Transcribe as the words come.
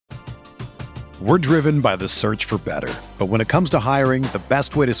We're driven by the search for better. But when it comes to hiring, the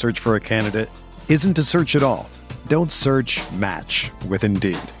best way to search for a candidate isn't to search at all. Don't search, match with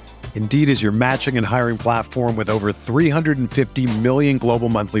Indeed. Indeed is your matching and hiring platform with over 350 million global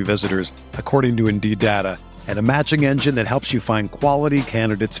monthly visitors, according to Indeed data, and a matching engine that helps you find quality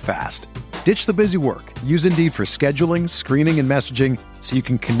candidates fast. Ditch the busy work. Use Indeed for scheduling, screening, and messaging so you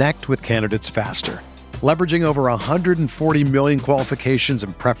can connect with candidates faster. Leveraging over 140 million qualifications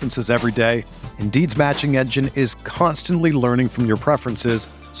and preferences every day, Indeed's matching engine is constantly learning from your preferences,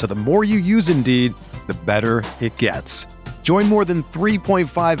 so the more you use Indeed, the better it gets. Join more than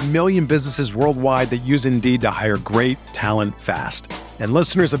 3.5 million businesses worldwide that use Indeed to hire great talent fast. And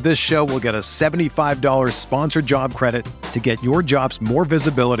listeners of this show will get a $75 sponsored job credit to get your jobs more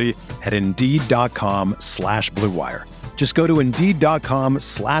visibility at Indeed.com/Blue Wire. Just go to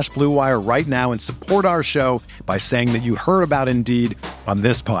Indeed.com/Blue Wire right now and support our show by saying that you heard about Indeed on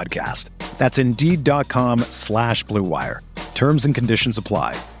this podcast. That's Indeed.com/Blue Wire. Terms and conditions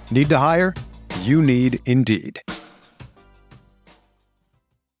apply. Need to hire? You need Indeed.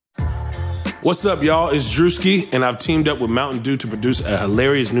 What's up, y'all? It's Drewski, and I've teamed up with Mountain Dew to produce a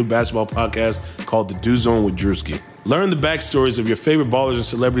hilarious new basketball podcast called The Dew Zone with Drewski. Learn the backstories of your favorite ballers and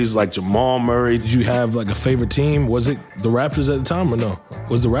celebrities like Jamal Murray. Did you have like a favorite team? Was it the Raptors at the time or no?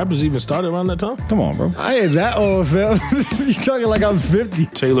 Was the Raptors even started around that time? Come on, bro. I ain't that old, fam. You talking like I'm 50.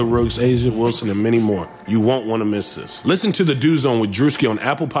 Taylor Rooks, Asia Wilson, and many more. You won't want to miss this. Listen to The Dew Zone with Drewski on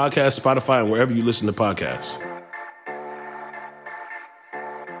Apple Podcasts, Spotify, and wherever you listen to podcasts.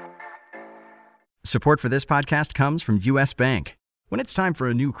 Support for this podcast comes from U.S. Bank. When it's time for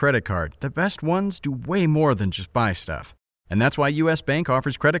a new credit card, the best ones do way more than just buy stuff. And that's why U.S. Bank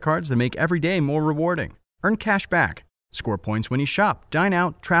offers credit cards that make every day more rewarding. Earn cash back, score points when you shop, dine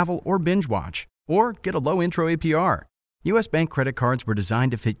out, travel, or binge watch, or get a low intro APR. U.S. Bank credit cards were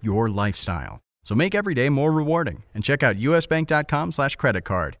designed to fit your lifestyle. So make every day more rewarding and check out usbank.com/credit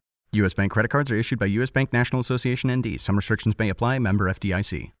card. U.S. Bank credit cards are issued by U.S. Bank National Association ND. Some restrictions may apply. Member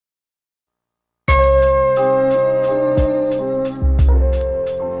FDIC.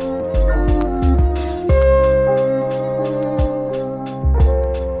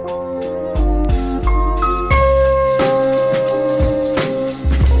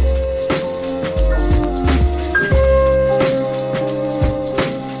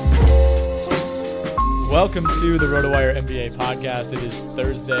 Welcome to the RotoWire NBA podcast. It is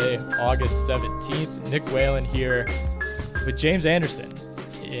Thursday, August 17th. Nick Whalen here with James Anderson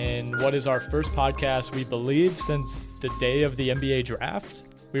in what is our first podcast, we believe, since the day of the NBA draft.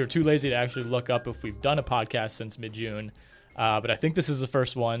 We were too lazy to actually look up if we've done a podcast since mid-June, but I think this is the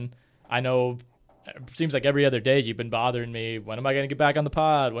first one. I know it seems like every other day you've been bothering me. When am I going to get back on the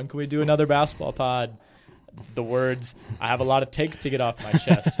pod? When can we do another basketball pod? The words, I have a lot of takes to get off my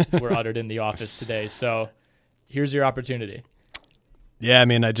chest, were uttered in the office today. So here's your opportunity. Yeah, I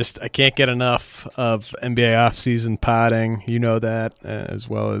mean, I can't get enough of NBA offseason podding. You know that as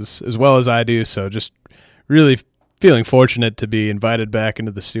well as I do. So just really feeling fortunate to be invited back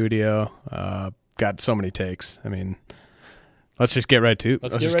into the studio. Got so many takes. I mean, let's just get right to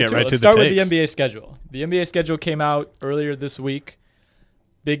Let's start with the NBA schedule. The NBA schedule came out earlier this week.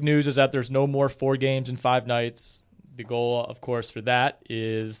 Big news is that there's no more 4 games in 5 nights. The goal, of course, for that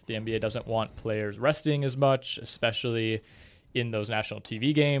is the NBA doesn't want players resting as much, especially in those national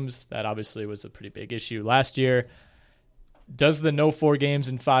TV games. That obviously was a pretty big issue last year. Does the no 4 games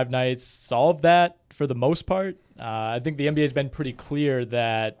in 5 nights solve that for the most part? I think the NBA has been pretty clear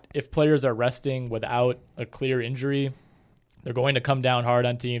that if players are resting without a clear injury, they're going to come down hard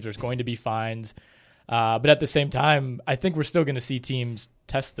on teams. There's going to be fines. But at the same time, I think we're still going to see teams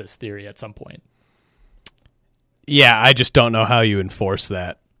test this theory at some point. Yeah, I just don't know how you enforce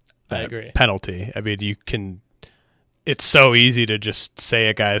that I agree. penalty. I mean, it's so easy to just say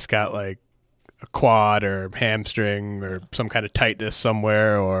a guy's got like a quad or hamstring or some kind of tightness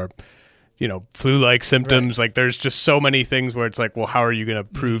somewhere or, flu-like symptoms. Right. Like there's just so many things where it's like, well, how are you going to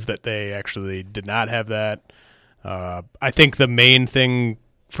prove that they actually did not have that? I think the main thing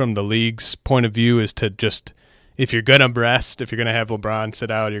from the league's point of view is to just, if you're going to rest, if you're going to have LeBron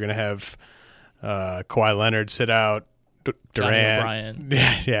sit out, you're going to have Kawhi Leonard sit out, Durant.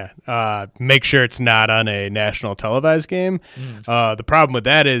 Yeah. Make sure it's not on a national televised game. The problem with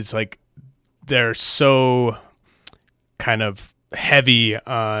that is like they're so kind of heavy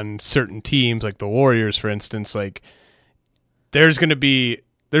on certain teams, like the Warriors, for instance. Like there's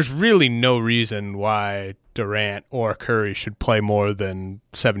really no reason why Durant or Curry should play more than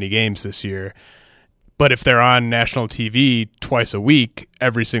 70 games this year. But if they're on national TV twice a week,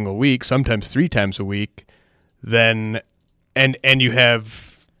 every single week, sometimes 3 times a week, then and you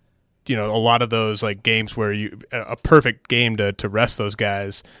have a lot of those like games where a perfect game to rest those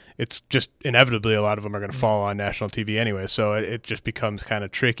guys, it's just inevitably a lot of them are going to fall on national TV anyway. So it just becomes kind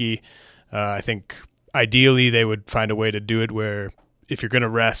of tricky. I think ideally they would find a way to do it where if you're going to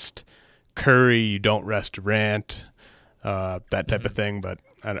rest Curry, you don't rest Durant, that type of thing. But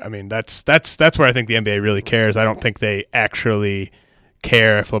I mean, that's where I think the NBA really cares. I don't think they actually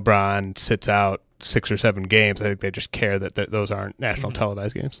care if LeBron sits out 6 or 7 games. I think they just care that those aren't national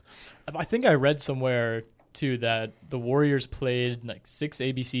televised games. I think I read somewhere too that the Warriors played like 6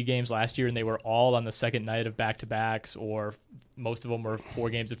 ABC games last year, and they were all on the second night of back-to-backs, or most of them were 4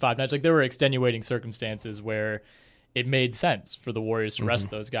 games at 5 nights. Like there were extenuating circumstances where it made sense for the Warriors to rest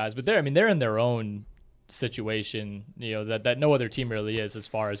those guys. But they're in their own situation, that no other team really is, as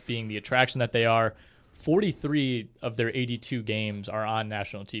far as being the attraction that they are. 43 of their 82 games are on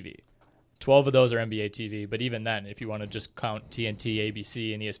national TV. 12 of those are NBA TV, but even then, if you want to just count TNT,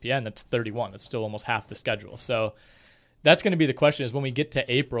 ABC, and ESPN, that's 31. That's still almost half the schedule. So that's going to be the question, is when we get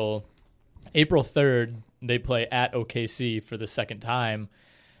to April 3rd, they play at OKC for the second time.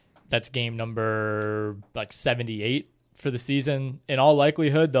 That's game number 78 for the season. In all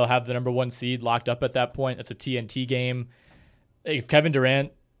likelihood, they'll have the number 1 seed locked up at that point. It's a TNT game. If Kevin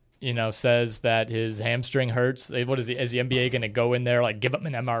Durant says that his hamstring hurts, is the NBA going to go in there, give him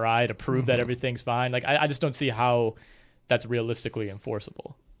an MRI to prove that everything's fine? I just don't see how that's realistically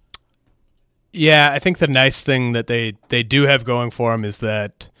enforceable. Yeah, I think the nice thing that they do have going for them is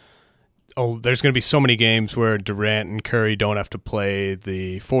that there's going to be so many games where Durant and Curry don't have to play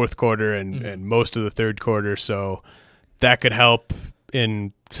the fourth quarter and most of the third quarter, so that could help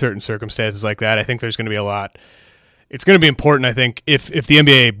in certain circumstances like that. I think there's going to be a lot. It's going to be important, I think, if the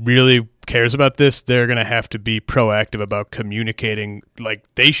NBA really cares about this, they're going to have to be proactive about communicating.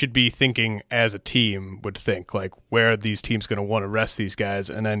 They should be thinking as a team would think, where are these teams going to want to rest these guys,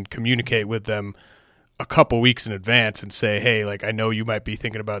 and then communicate with them a couple weeks in advance and say, hey, I know you might be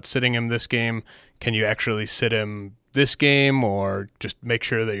thinking about sitting him this game. Can you actually sit him this game, or just make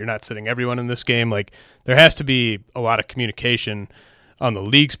sure that you're not sitting everyone in this game? There has to be a lot of communication on the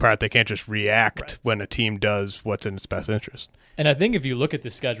league's part. They can't just react when a team does what's in its best interest. And I think if you look at the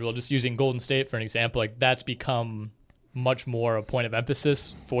schedule, just using Golden State for an example, that's become much more a point of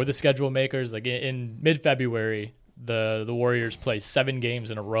emphasis for the schedule makers. In mid-February, the Warriors play 7 games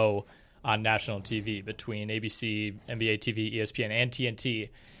in a row on national TV between ABC, NBA TV, ESPN, and TNT.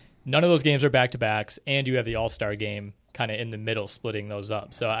 None of those games are back-to-backs, and you have the All-Star game kind of in the middle splitting those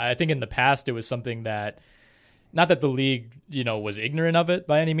up. So I think in the past it was something that, not that the league, was ignorant of it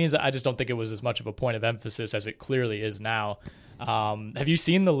by any means. I just don't think it was as much of a point of emphasis as it clearly is now. Have you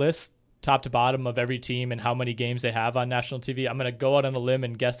seen the list top to bottom of every team and how many games they have on national TV? I'm going to go out on a limb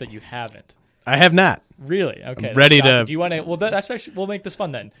and guess that you haven't. I have not. Really? Okay. I'm ready to. Do you want to? Well, that's actually, we'll make this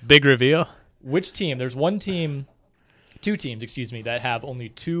fun then. Big reveal. Which team? There's two teams, that have only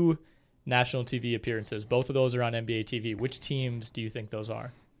 2 national TV appearances. Both of those are on NBA TV. Which teams do you think those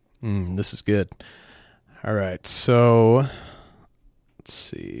are? This is good. All right, so let's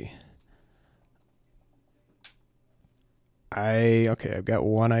see. I've got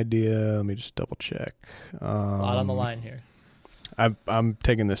one idea. Let me just double check. A lot on the line here. I'm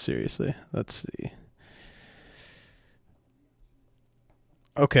taking this seriously. Let's see.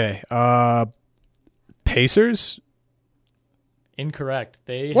 Okay, Pacers? Incorrect.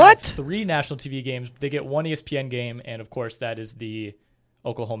 They have 3 national TV games. They get 1 ESPN game, and of course that is the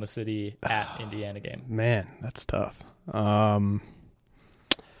Oklahoma City at Indiana game. Man, that's tough. I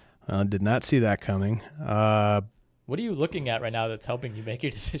did not see that coming. What are you looking at right now that's helping you make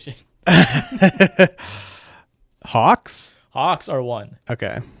your decision? Hawks? Hawks are 1.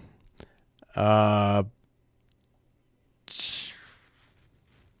 Okay.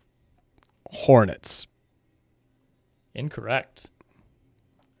 Hornets. Incorrect.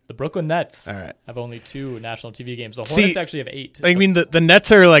 The Brooklyn Nets have only 2 national TV games. The Hornets actually have 8. I mean, the Nets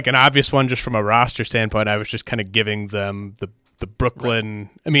are an obvious one just from a roster standpoint. I was just kind of giving them the Brooklyn. Right.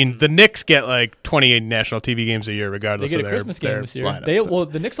 I mean, the Knicks get 28 national TV games a year regardless of their Christmas game this year. Lineup, Well,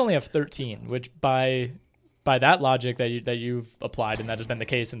 the Knicks only have 13, which by that logic that you've applied, and that has been the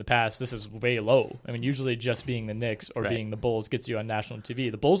case in the past, this is way low. I mean, usually just being the Knicks or being the Bulls gets you on national TV.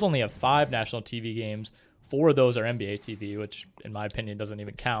 The Bulls only have 5 national TV games. 4 of those are NBA TV, which, in my opinion, doesn't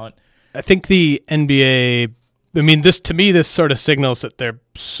even count. I think the NBA. I mean, this sort of signals that they're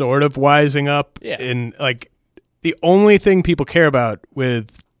sort of wising up. Yeah. In the only thing people care about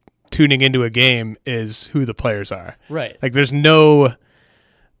with tuning into a game is who the players are. Right. There's no.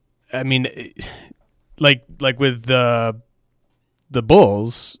 I mean, with the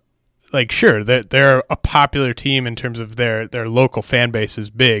Bulls, like, sure, they're a popular team in terms of their local fan base is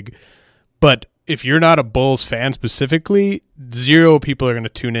big, but if you're not a Bulls fan specifically, zero people are going to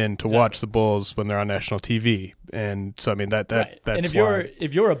tune in to watch the Bulls when they're on national TV. And so, I mean, that's and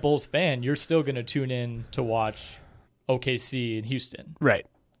if you're a Bulls fan, you're still going to tune in to watch OKC and Houston. Right.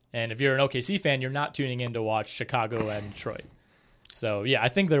 And if you're an OKC fan, you're not tuning in to watch Chicago and Detroit. So, yeah, I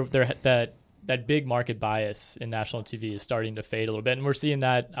think that big market bias in national TV is starting to fade a little bit. And we're seeing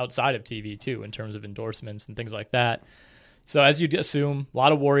that outside of TV, too, in terms of endorsements and things like that. So as you'd assume, a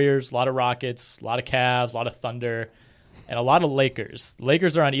lot of Warriors, a lot of Rockets, a lot of Cavs, a lot of Thunder, and a lot of Lakers.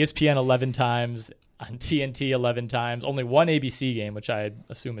 Lakers are on ESPN 11 times, on TNT 11 times, only one ABC game, which I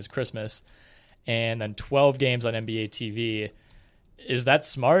assume is Christmas, and then 12 games on NBA TV. Is that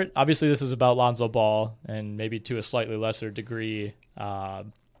smart? Obviously, this is about Lonzo Ball, and maybe to a slightly lesser degree,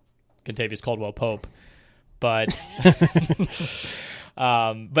 Kentavious Caldwell-Pope. But, but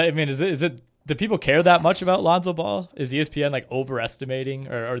I mean, is it? Do people care that much about Lonzo Ball? Is ESPN like overestimating,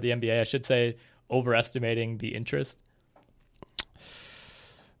 or the NBA, I should say, overestimating the interest?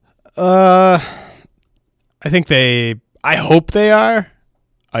 I hope they are.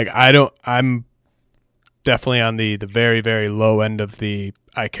 Like, I'm definitely on the very, very low end of the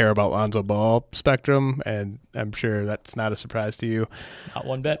I care about Lonzo Ball spectrum, and I'm sure that's not a surprise to you. Not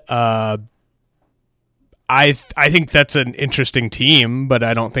one bit. I think that's an interesting team, but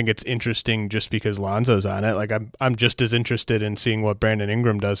I don't think it's interesting just because Lonzo's on it. Like, I'm just as interested in seeing what Brandon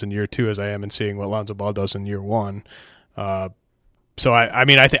Ingram does in year 2 as I am in seeing what Lonzo Ball does in year 1. So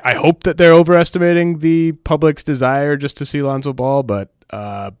I hope that they're overestimating the public's desire just to see Lonzo Ball, but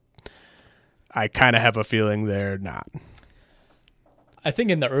I kind of have a feeling they're not. I think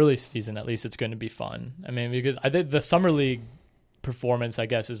in the early season, at least, it's going to be fun. I mean, because I think the summer league performance, I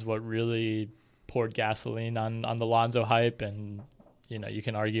guess, is what really poured gasoline on the Lonzo hype, and you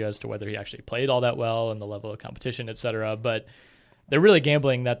can argue as to whether he actually played all that well and the level of competition, etc. But they're really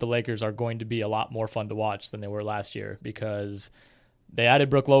gambling that the Lakers are going to be a lot more fun to watch than they were last year, because they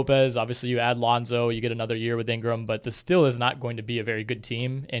added Brook Lopez. Obviously, you add Lonzo, you get another year with Ingram, but this still is not going to be a very good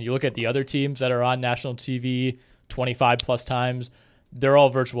team. And you look at the other teams that are on national TV 25 plus times, they're all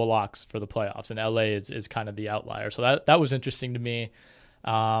virtual locks for the playoffs, and LA is kind of the outlier. So that was interesting to me.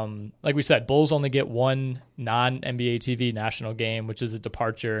 Like we said, Bulls only get one non-NBA TV national game, which is a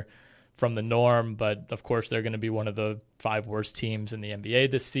departure from the norm, but of course they're going to be one of the 5 worst teams in the NBA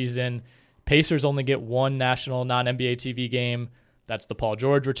this season. Pacers only get one national non-NBA TV game. That's the Paul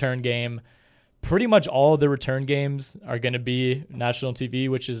George return game. Pretty much all of the return games are going to be national TV,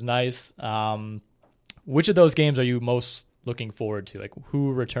 which is nice. Which of those games are you most looking forward to? Like,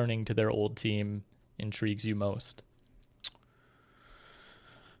 who returning to their old team intrigues you most?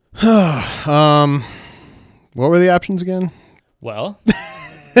 What were the options again? Well,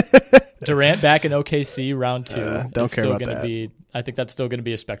 Durant back in OKC round 2. Don't care about that. I think that's still going to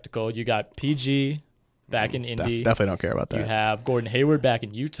be a spectacle. You got PG back in Indy. Definitely don't care about that. You have Gordon Hayward back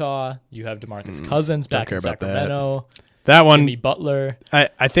in Utah. You have DeMarcus Cousins back in Sacramento. That one, Jimmy Butler.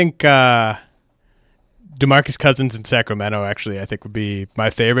 I think DeMarcus Cousins in Sacramento actually I think would be my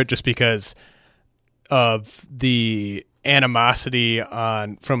favorite, just because of the animosity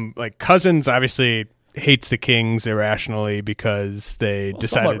from like Cousins obviously hates the Kings irrationally because they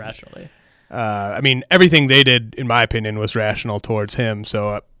decided somewhat rationally. I mean, everything they did, in my opinion, was rational towards him.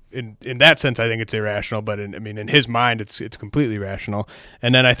 So in that sense, I think it's irrational. But in his mind, it's completely rational.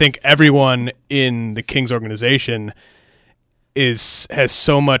 And then I think everyone in the Kings organization has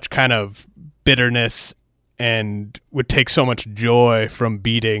so much kind of bitterness and would take so much joy from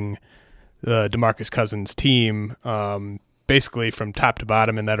beating the DeMarcus Cousins team, basically from top to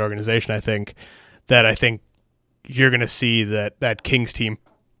bottom in that organization. I think you're going to see that Kings team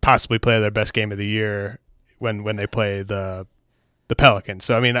possibly play their best game of the year when they play the Pelicans.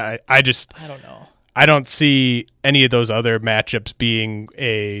 So I mean, I don't know. I don't see any of those other matchups being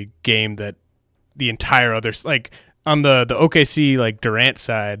a game that the entire other, like on the OKC like Durant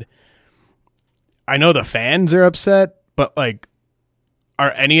side. I know the fans are upset, but like,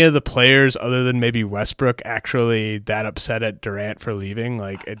 are any of the players other than maybe Westbrook actually that upset at Durant for leaving?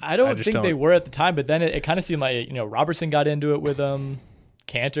 Like, I don't think they were at the time, but then it kind of seemed like, Robertson got into it with them.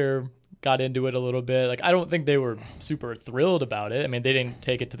 Cantor got into it a little bit. Like, I don't think they were super thrilled about it. I mean, they didn't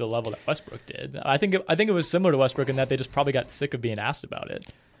take it to the level that Westbrook did. I think it was similar to Westbrook in that they just probably got sick of being asked about it,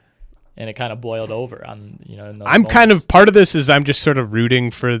 and it kind of boiled over on in those moments. Kind of part of this is I'm just sort of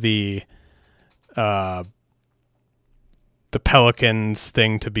rooting for the Pelicans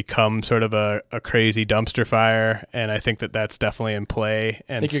thing to become sort of a crazy dumpster fire, and I think that's definitely in play.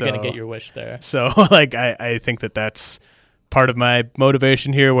 And I think you're going to get your wish there. So, like, I think that's part of my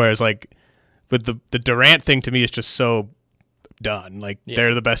motivation here, whereas like with the Durant thing to me is just so done. Like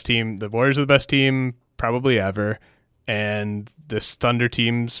they're the best team. The Warriors are the best team probably ever. And this Thunder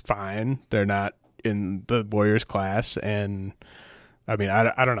team's fine. They're not in the Warriors class. And I mean,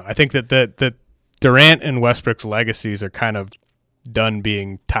 I don't know. I think that the Durant and Westbrook's legacies are kind of done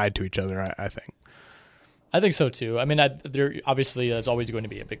being tied to each other, I think. I think so too. I mean, obviously that's always going to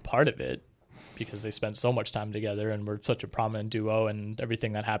be a big part of it because they spent so much time together and were such a prominent duo, and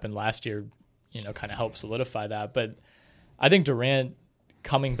everything that happened last year, kind of helped solidify that. But I think Durant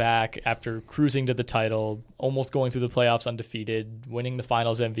coming back after cruising to the title, almost going through the playoffs undefeated, winning the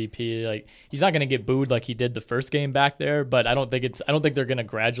Finals MVP, like he's not going to get booed like he did the first game back there. But I don't think they're going to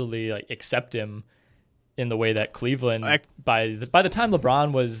gradually like accept him in the way that Cleveland. By the time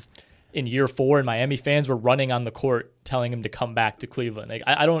LeBron was in year 4 and Miami fans were running on the court telling him to come back to Cleveland. Like,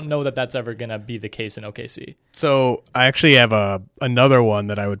 I don't know that that's ever going to be the case in OKC. So I actually have another one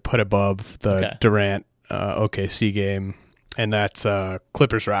that I would put above the Durant OKC game, and that's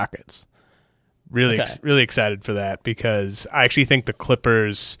Clippers Rockets. Really excited for that because I actually think the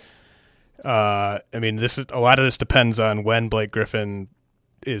Clippers. I mean, a lot of this depends on when Blake Griffin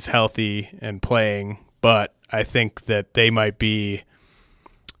is healthy and playing, but I think that they might be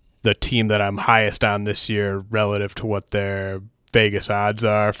the team that I'm highest on this year relative to what their Vegas odds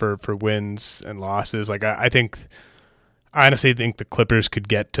are for wins and losses. Like I honestly think the Clippers could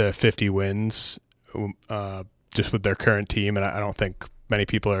get to 50 wins just with their current team, and I don't think many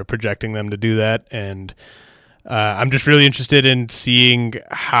people are projecting them to do that. And I'm just really interested in seeing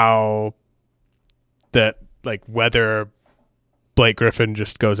how that, like, whether Blake Griffin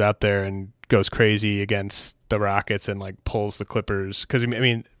just goes out there and goes crazy against the Rockets and like pulls the Clippers, because I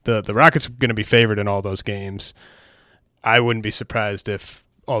mean the Rockets are going to be favored in all those games. I wouldn't be surprised if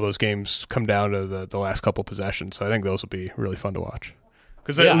all those games come down to the last couple possessions. So I think those will be really fun to watch.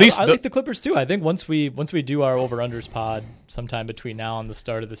 Because at least I like the Clippers too. I think once we do our over-unders pod sometime between now and the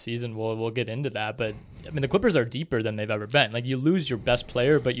start of the season, we'll get into that. But I mean, the Clippers are deeper than they've ever been. Like, you lose your best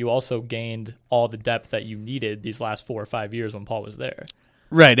player, but you also gained all the depth that you needed these last 4 or 5 years when Paul was there.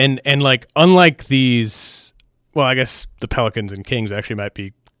 Right, and like unlike these, well, I guess the Pelicans and Kings actually might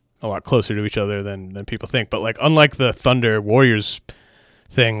be a lot closer to each other than people think. But like unlike the Thunder Warriors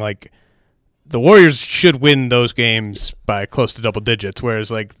thing, like the Warriors should win those games by close to double digits,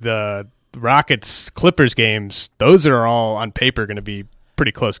 whereas like the Rockets Clippers games, those are all on paper going to be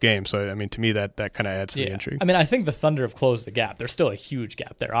pretty close games. So I mean, to me that kind of adds to the intrigue. I mean, I think the Thunder have closed the gap. There's still a huge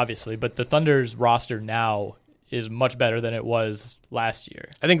gap there, obviously, but the Thunder's roster now is much better than it was last year.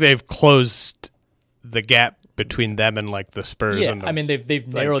 I think they've closed the gap between them and like the Spurs. Yeah, and I mean they've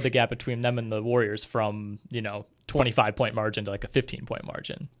narrowed the gap between them and the Warriors from 25-point margin to like a 15-point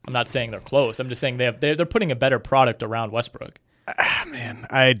margin. I'm not saying they're close. I'm just saying they're putting a better product around Westbrook. Man,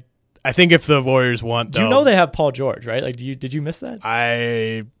 I think if the Warriors want, you know they have Paul George, right? Like, did you miss that?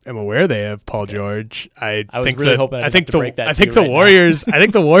 I am aware they have Paul George. I was think really hoping I think the Warriors. I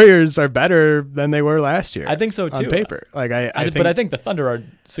think the Warriors are better than they were last year. I think so too. On paper, like but I think the Thunder are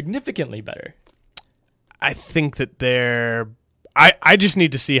significantly better. I think that they're. I just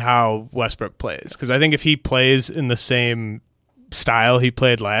need to see how Westbrook plays, because I think if he plays in the same style he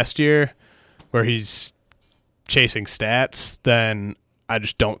played last year, where he's chasing stats, then I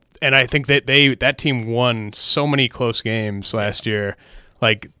just don't. And I think that that team won so many close games last year.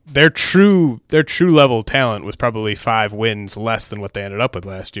 Like their true level talent was probably 5 wins less than what they ended up with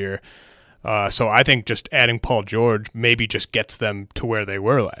last year. So I think just adding Paul George maybe just gets them to where they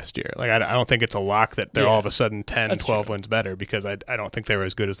were last year. Like I don't think it's a lock that they're all of a sudden 10, 12 wins better, because I don't think they were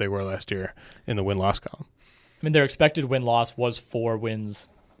as good as they were last year in the win-loss column. I mean, their expected win-loss was 4 wins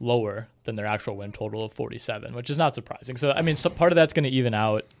lower than their actual win total of 47, which is not surprising. So, I mean, part of that's going to even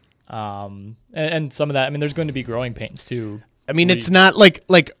out. And some of that, I mean, there's going to be growing pains too. I mean, it's not like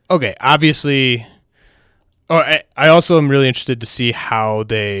okay, obviously. I also am really interested to see how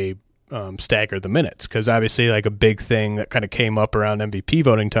they stagger the minutes, because obviously, like, a big thing that kind of came up around MVP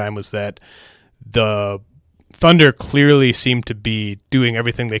voting time was that the Thunder clearly seemed to be doing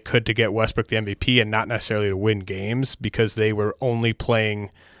everything they could to get Westbrook the MVP and not necessarily to win games, because they were only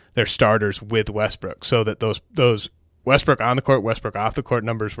playing their starters with Westbrook, so that those Westbrook on the court, Westbrook off the court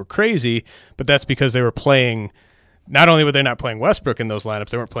numbers were crazy, but that's because they were playing. Not only were they not playing Westbrook in those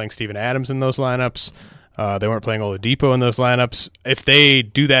lineups, they weren't playing Steven Adams in those lineups. They weren't playing Oladipo in those lineups. If they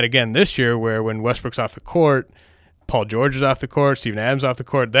do that again this year, where when Westbrook's off the court, Paul George is off the court, Steven Adams off the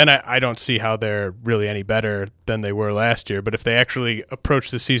court, then I don't see how they're really any better than they were last year. But if they actually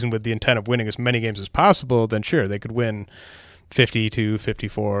approach the season with the intent of winning as many games as possible, then sure, they could win 52,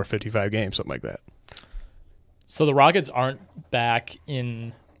 54, 55 games, something like that. So the Rockets aren't back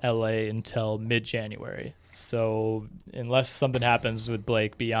in LA until mid-January. So unless something happens with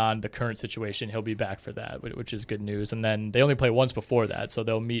Blake beyond the current situation, he'll be back for that, which is good news. And then they only play once before that, so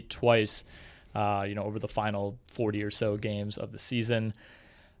they'll meet twice, over the final 40 or so games of the season.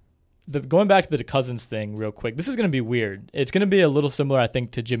 Going back to the Cousins thing real quick, this is going to be weird. It's going to be a little similar, I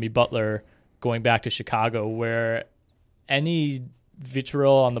think, to Jimmy Butler going back to Chicago, where any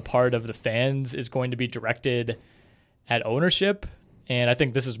vitriol on the part of the fans is going to be directed at ownership. And I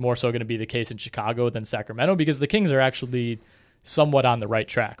think this is more so going to be the case in Chicago than Sacramento, because the Kings are actually somewhat on the right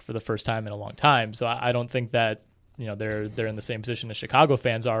track for the first time in a long time. So I don't think that they're in the same position as Chicago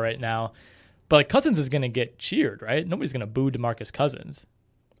fans are right now. But Cousins is going to get cheered, right? Nobody's going to boo DeMarcus Cousins.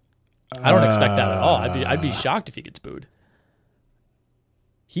 I don't expect that at all. I'd be shocked if he gets booed.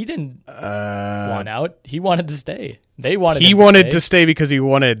 He didn't want out. He wanted to stay. He wanted to stay because he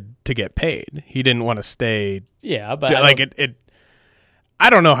wanted to get paid. He didn't want to stay. Yeah, but I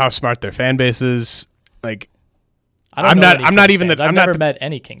don't know how smart their fan base is. Like, I've never met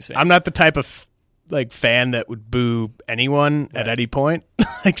any Kings fan. I'm not the type of fan that would boo anyone at any point.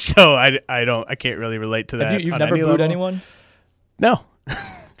 So I can't really relate to that. You've never booed anyone? No. I'm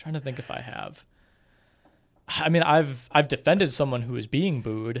trying to think if I have. I mean, I've defended someone who was being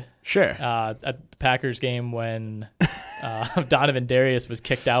booed. Sure. At the Packers game when Donovan Darius was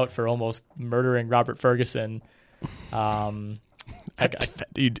kicked out for almost murdering Robert Ferguson. You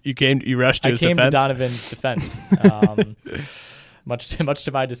rushed to his defense? I came to Donovan's defense, much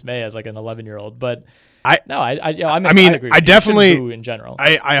to my dismay as an 11-year-old. But I agree. I definitely boo in general.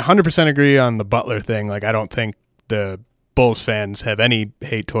 I 100% agree on the Butler thing. I don't think the Bulls fans have any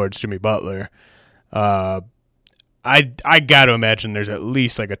hate towards Jimmy Butler. I got to imagine there's at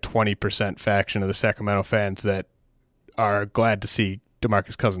least a 20% faction of the Sacramento fans that are glad to see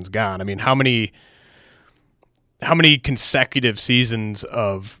DeMarcus Cousins gone. I mean, how many consecutive seasons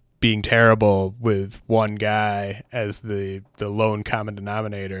of being terrible with one guy as the lone common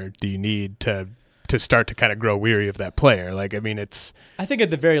denominator do you need to start to kind of grow weary of that player? I think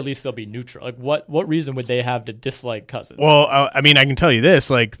at the very least they'll be neutral. What reason would they have to dislike Cousins? Well, I can tell you this: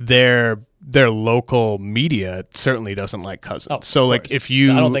 their local media certainly doesn't like Cousins. Oh, so I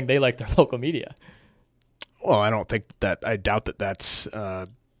don't think they like their local media. Well, I don't think that. I doubt that that's.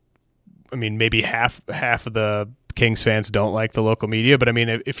 Maybe half of the Kings fans don't like the local media, but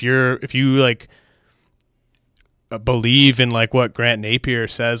if you believe in what Grant Napier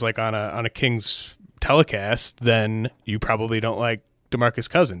says on a Kings telecast, then you probably don't like DeMarcus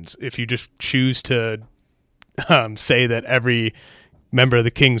Cousins. If you just choose to say that every member of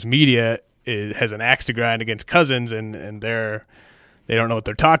the Kings media has an axe to grind against Cousins and they don't know what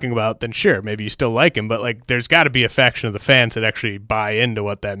they're talking about, then sure, maybe you still like him. But there's got to be a faction of the fans that actually buy into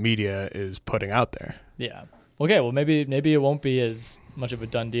what that media is putting out there. Yeah. Okay. Well, maybe it won't be as much of a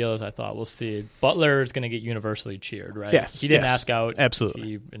done deal as I thought. We'll see. Butler is going to get universally cheered, right? Yes. He didn't ask out. Absolutely.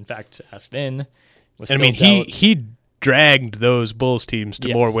 He, in fact, asked in. He dragged those Bulls teams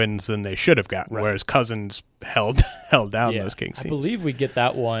to more wins than they should have gotten, whereas Cousins held down those Kings teams. I believe we get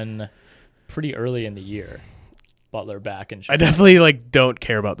that one pretty early in the year. Butler back in Chicago. I definitely don't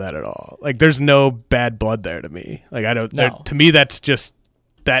care about that at all. There's no bad blood there to me. I don't. No. To me, that's just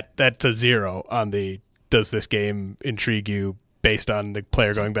that's a zero on the does this game intrigue you based on the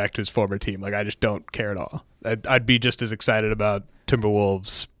player going back to his former team. I just don't care at all. I'd be just as excited about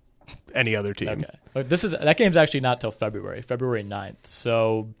Timberwolves any other team. Okay, that game's actually not till February 9th.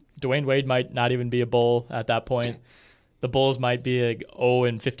 So Dwayne Wade might not even be a Bull at that point. The Bulls might be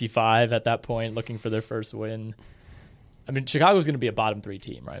 0-55 at that point, looking for their first win. Chicago's going to be a bottom 3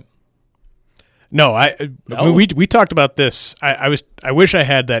 team, right? No, we talked about this. I wish I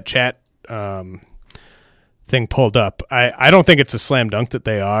had that chat thing pulled up. I don't think it's a slam dunk that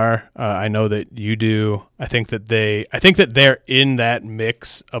they are. I know that you do. I think that they're in that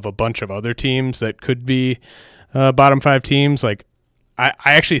mix of a bunch of other teams that could be bottom 5 teams. I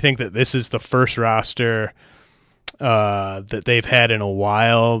actually think that this is the first roster that they've had in a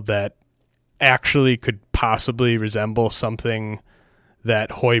while that actually could possibly resemble something that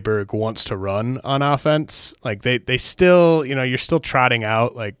Hoiberg wants to run on offense. They still, you're still trotting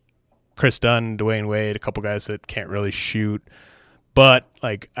out Chris Dunn, Dwayne Wade, a couple guys that can't really shoot, but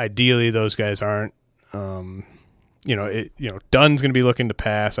ideally those guys aren't. Dunn's going to be looking to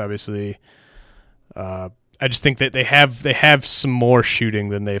pass, obviously. I just think that they have some more shooting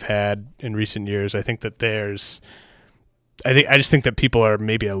than they've had in recent years. I think that I just think that people are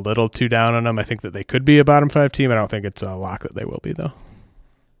maybe a little too down on them. I think that they could be a bottom 5 team. I don't think it's a lock that they will be, though.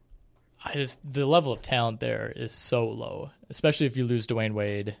 The level of talent there is so low, especially if you lose Dwayne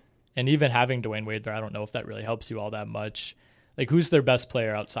Wade And even having Dwayne Wade there, I don't know if that really helps you all that much. Like, who's their best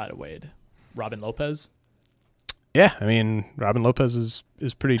player outside of Wade? Robin Lopez? Yeah, I mean, Robin Lopez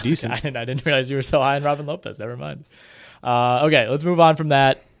is pretty decent. I didn't realize you were so high on Robin Lopez. Never mind. Okay, let's move on from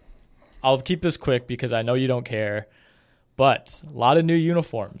that. I'll keep this quick because I know you don't care. But a lot of new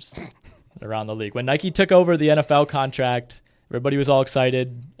uniforms around the league. When Nike took over the NFL contract, everybody was all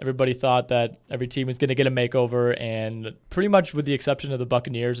excited. Everybody thought that every team was going to get a makeover, and pretty much with the exception of the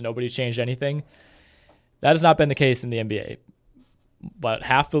Buccaneers, nobody changed anything. That has not been the case in the NBA. But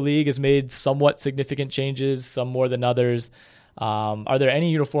half the league has made somewhat significant changes, some more than others. Are there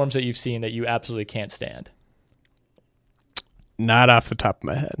any uniforms that you've seen that you absolutely can't stand? Not off the top of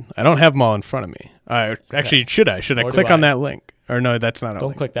my head. I don't have them all in front of me. Actually, should I? Should I click on that link? Or no, that's not a link.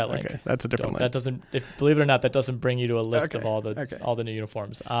 Don't click that link. Okay, that's a different link. That doesn't, believe it or not, that doesn't bring you to a list of all the new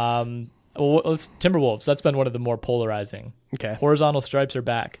uniforms. Well, let's Timberwolves. That's been one of the more polarizing. Okay. Horizontal stripes are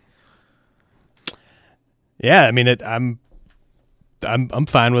back. Yeah, I mean, I'm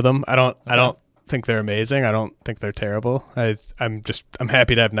fine with them. I don't think they're amazing. I don't think they're terrible. I'm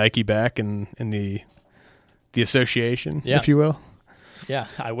happy to have Nike back in the association, if you will. Yeah,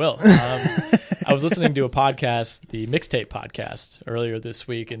 I will. I was listening to a podcast, the Mixtape podcast, earlier this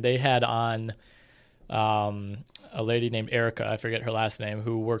week, and they had on a lady named Erica, I forget her last name,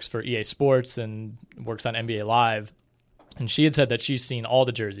 who works for EA Sports and works on NBA Live. And she had said that she's seen all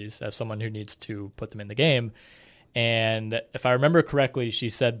the jerseys as someone who needs to put them in the game. And if I remember correctly, she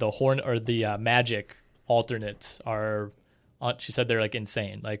said the Magic alternates are, she said they're like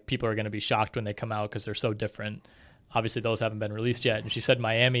insane. Like, people are going to be shocked when they come out because they're so different. Obviously, those haven't been released yet. And she said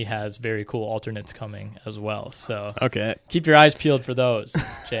Miami has very cool alternates coming as well. So keep your eyes peeled for those,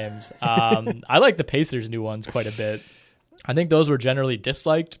 James. I like the Pacers' new ones quite a bit. I think those were generally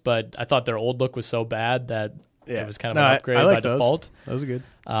disliked, but I thought their old look was so bad that it was kind of an upgrade by default. Those are good.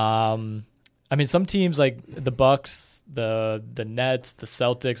 I mean, some teams like the Bucks, the Nets, the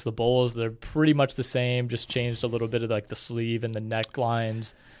Celtics, the Bulls, they're pretty much the same, just changed a little bit of like the sleeve and the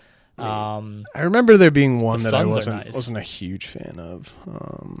necklines. I remember there being one that I wasn't a huge fan of.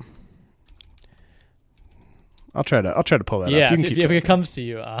 I'll try to pull that up. Yeah, if it comes to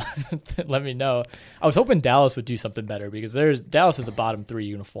you, let me know. I was hoping Dallas would do something better because Dallas is a bottom 3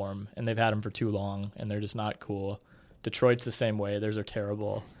 uniform, and they've had them for too long, and they're just not cool. Detroit's the same way. Theirs are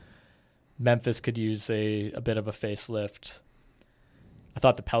terrible. Memphis could use a bit of a facelift. I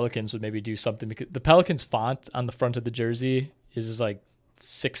thought the Pelicans would maybe do something because the Pelicans font on the front of the jersey is like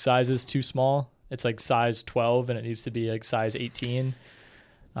 6 sizes too small. It's like size 12, and it needs to be like size 18.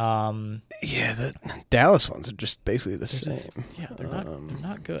 The Dallas ones are just basically the same. They're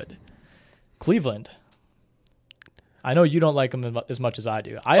not good. Cleveland. I know you don't like them as much as I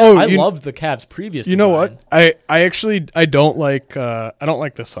do. I loved the Cavs' previous design. You know what? I actually don't like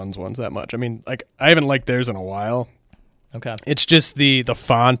the Suns ones that much. I mean, like, I haven't liked theirs in a while. Okay. It's just the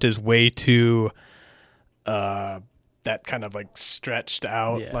font is way too that kind of like stretched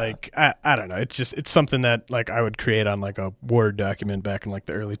out. Yeah. Like I don't know. It's something that like I would create on like a Word document back in like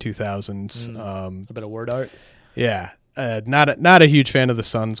the early 2000s. A bit of word art. Yeah. Not a huge fan of the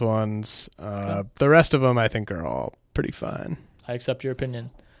Suns ones. The rest of them I think are all pretty fine. I accept your opinion.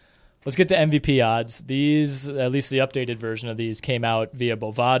 Let's get to MVP odds. These, at least the updated version of these, came out via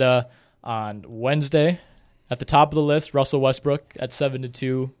Bovada on Wednesday. At the top of the list, Russell Westbrook at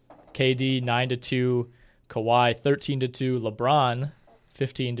 7-2, KD 9-2, Kawhi 13-2, LeBron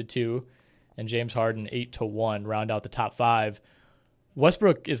 15-2, and James Harden 8-1 round out the top 5.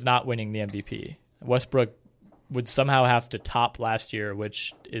 Westbrook is not winning the MVP. Westbrook would somehow have to top last year,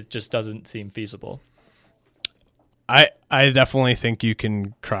 which it just doesn't seem feasible. I definitely think you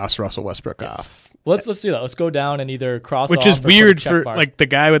can cross Russell Westbrook off. Well, let's do that. Let's go down and either cross Which off is or weird put a check for mark. like the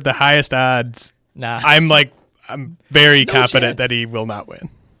guy with the highest odds. Nah. I'm very No confident chance. that he will not win.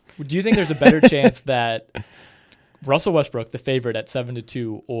 Do you think there's a better chance that Russell Westbrook, the favorite at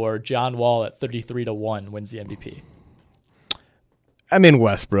 7-2, or John Wall at 33-1 wins the MVP? I'm in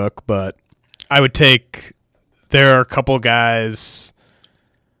Westbrook, but I would take. There are a couple guys.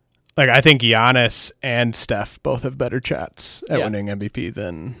 Like, I think Giannis and Steph both have better shots at winning MVP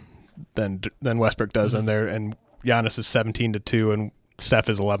than Westbrook does, and Giannis is 17-2 and Steph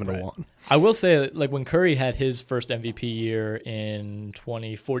is 11-1. Right. I will say, like, when Curry had his first MVP year in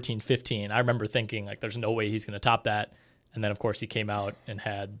 2014-15, I remember thinking, like, there's no way he's going to top that. And then, of course, he came out and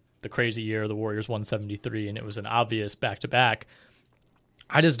had the crazy year. The Warriors won 73, and it was an obvious back-to-back.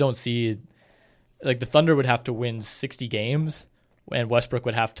 I just don't see, like, the Thunder would have to win 60 games, and Westbrook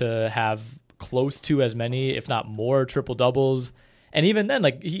would have to have close to as many, if not more, triple-doubles. And even then,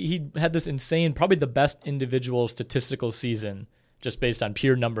 like, he had this insane, probably the best individual statistical season just based on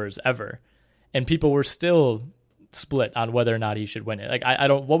pure numbers ever. And people were still split on whether or not he should win it. Like, I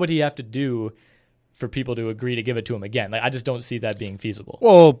don't, what would he have to do for people to agree to give it to him again? Like, I just don't see that being feasible.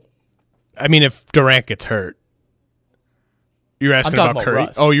 Well, I mean, if Durant gets hurt, you're asking about Curry.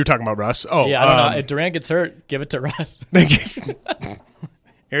 Russ. Oh, you're talking about Russ. Oh, yeah, I don't know. If Durant gets hurt, give it to Russ.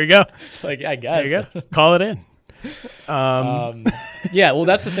 Here you go. It's like, I guess. There you go. Call it in. Yeah, well,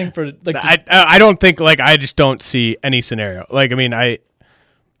 that's the thing for like. I don't think like I just don't see any scenario. Like, I mean, I'm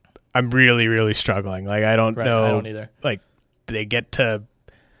really, really struggling. Like, I don't know. I don't either. Like, they get to,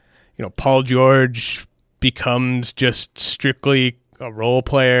 Paul George becomes just strictly a role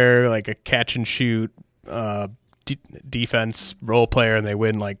player, like a catch and shoot defense role player, and they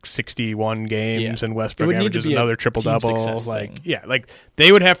win like 61 games, and Westbrook averages another triple double. Like, like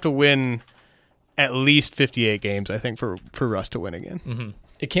they would have to win at least 58 games, I think, for Russ to win again. Mm-hmm.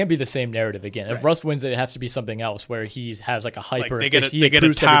 It can't be the same narrative again. If Russ wins it, it has to be something else where he has like a hyper. Like they get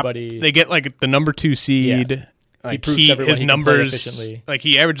a top. They get like the number 2 seed. Yeah. Like his numbers, like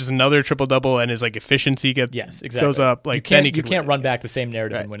he averages another triple double, and his like efficiency goes up. Like you can't run back the same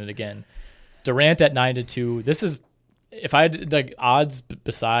narrative and win it again. Durant at 9-2. This is, if I had like odds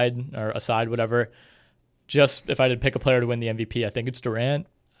aside whatever, just if I had to pick a player to win the MVP, I think it's Durant.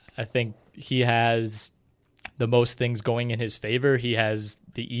 I think he has the most things going in his favor. He has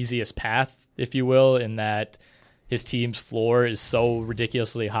the easiest path, if you will, in that his team's floor is so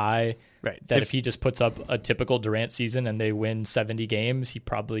ridiculously high. Right. That if he just puts up a typical Durant season and they win 70 games, he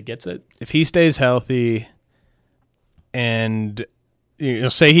probably gets it. If he stays healthy and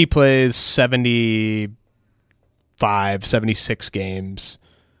say he plays 75, 76 games,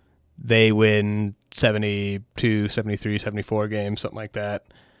 they win 72, 73, 74 games, something like that.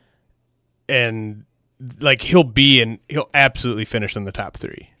 And like he'll absolutely finish in the top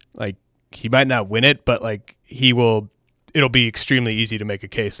 3. Like he might not win it, but like it'll be extremely easy to make a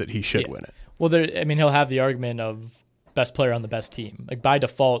case that he should win it. Well, he'll have the argument of best player on the best team. Like by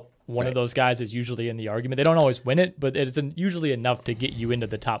default, one of those guys is usually in the argument. They don't always win it, but it's usually enough to get you into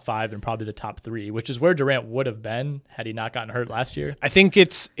the top 5 and probably the top 3, which is where Durant would have been had he not gotten hurt last year. I think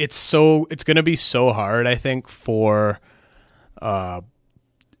it's going to be so hard. I think for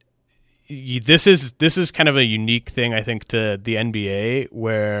this is kind of a unique thing. I think to the NBA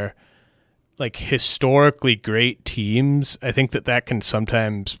where, like, historically great teams, I think that can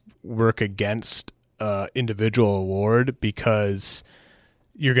sometimes work against individual award, because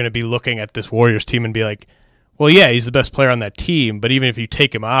you're going to be looking at this Warriors team and be like, well, yeah, he's the best player on that team, but even if you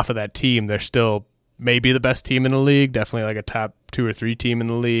take him off of that team, they're still maybe the best team in the league, definitely like a top 2 or 3 team in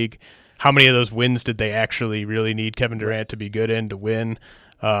the league. How many of those wins did they actually really need Kevin Durant to be good in to win?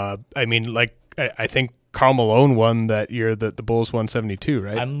 I mean, like, I think Karl Malone won that year that the Bulls won 72,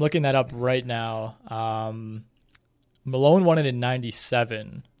 right? I'm looking that up right now. Malone won it in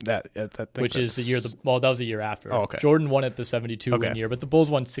 97, which is the year. That was the year after. Oh, okay. Jordan won it the 72 win year, but the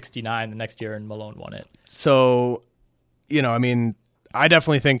Bulls won 69 the next year, and Malone won it. So, I mean, I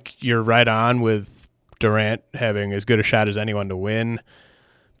definitely think you're right on with Durant having as good a shot as anyone to win.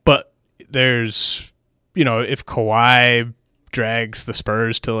 But there's, if Kawhi drags the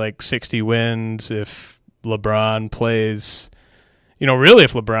Spurs to like 60 wins, if LeBron plays, really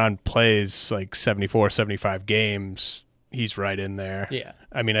if LeBron plays like 74, 75 games, he's right in there. Yeah.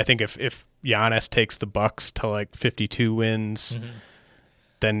 I mean, I think if Giannis takes the Bucks to like 52 wins,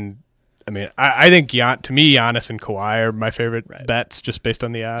 then, I mean, I think to me, Giannis and Kawhi are my favorite bets just based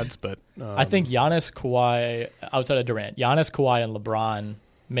on the odds. But I think Giannis, Kawhi, outside of Durant, Giannis, Kawhi, and LeBron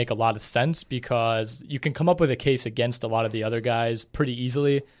make a lot of sense because you can come up with a case against a lot of the other guys pretty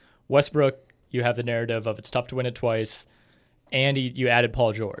easily. Westbrook, you have the narrative of it's tough to win it twice, and you added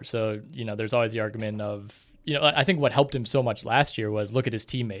Paul George. So, there's always the argument of, I think what helped him so much last year was look at his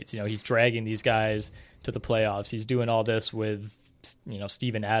teammates. He's dragging these guys to the playoffs. He's doing all this with,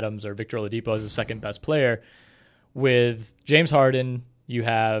 Steven Adams or Victor Oladipo as the second best player. With James Harden, you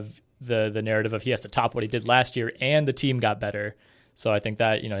have the narrative of he has to top what he did last year, and the team got better. So I think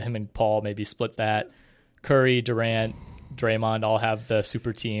that, him and Paul maybe split that. Curry, Durant, Draymond all have the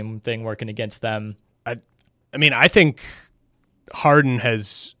super team thing working against them. I mean, I think Harden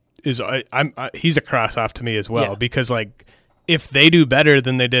he's a cross off to me as well, because like if they do better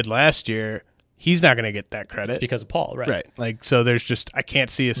than they did last year, he's not going to get that credit. It's because of Paul, right? Right. Like, so there's just, I can't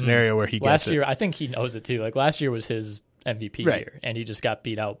see a scenario where he gets it. Last year, I think he knows it too. Like last year was his MVP year, and he just got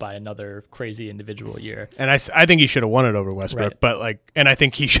beat out by another crazy individual year. And I think he should have won it over Westbrook, but and I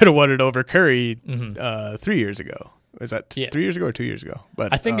think he should have won it over Curry 3 years ago. Is that 3 years ago or 2 years ago?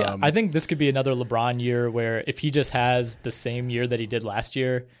 But I think this could be another LeBron year where if he just has the same year that he did last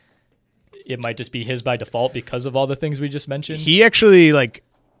year, it might just be his by default because of all the things we just mentioned. He actually, like,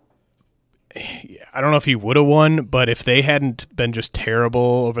 I don't know if he would have won, but if they hadn't been just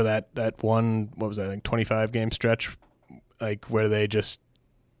terrible over that one, what was that, like 25 game stretch, like where they just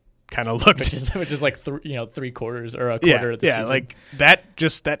kind of looked, which is like 3 quarters or a quarter of the season. Like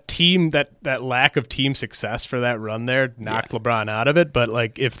that team, that lack of team success for that run there knocked LeBron out of it. But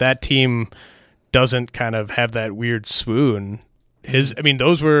like if that team doesn't kind of have that weird swoon,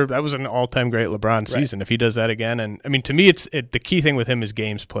 that was an all-time great LeBron season. Right. If he does that again, and I mean, to me, the key thing with him is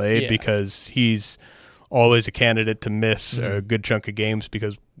games played, because he's always a candidate to miss a good chunk of games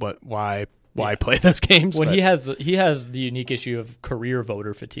because why play those games? When he has the unique issue of career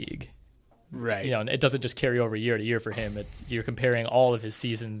voter fatigue, right? And it doesn't just carry over year to year for him. You're comparing all of his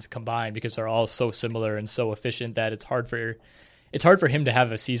seasons combined because they're all so similar and so efficient that it's hard for him to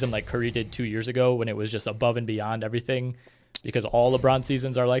have a season like Curry did 2 years ago when it was just above and beyond everything. Because all LeBron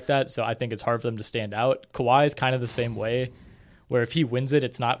seasons are like that, so I think it's hard for them to stand out. Kawhi is kind of the same way, where if he wins it,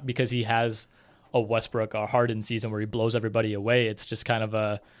 it's not because he has a Westbrook or Harden season where he blows everybody away. It's just kind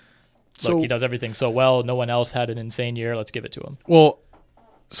of he does everything so well. No one else had an insane year. Let's give it to him. Well,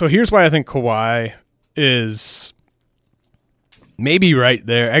 so here's why I think Kawhi is maybe right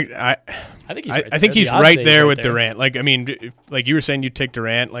there. I think he's right there. I think he's right there with Durant. Like, I mean, like you were saying, you take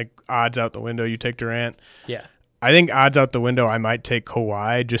Durant, like odds out the window, you take Durant. Yeah. I think odds out the window, I might take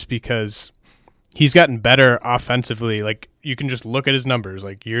Kawhi just because he's gotten better offensively. Like, you can just look at his numbers,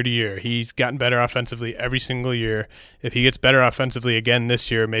 like year to year. He's gotten better offensively every single year. If he gets better offensively again this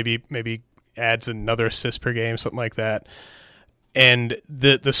year, maybe adds another assist per game, something like that. And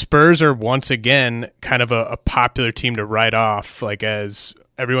the Spurs are once again kind of a popular team to write off, like as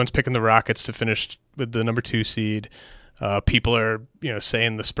everyone's picking the Rockets to finish with the number 2 seed. People are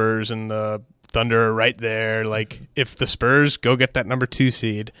saying the Spurs and the Thunder are right there. Like, if the Spurs go get that number 2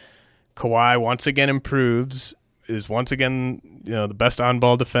 seed, Kawhi once again improves, is once again the best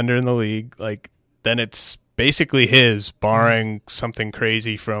on-ball defender in the league. Like, then it's basically his, barring something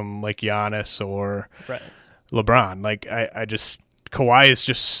crazy from like Giannis or LeBron. Like, I just Kawhi is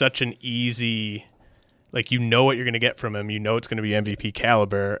just such an easy, like, what you're going to get from him. It's going to be MVP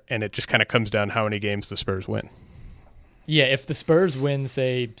caliber, and it just kind of comes down to how many games the Spurs win. Yeah, if the Spurs win,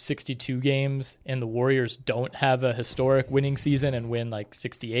 say, 62 games and the Warriors don't have a historic winning season and win like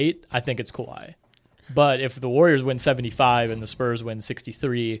 68, I think it's Kawhi. But if the Warriors win 75 and the Spurs win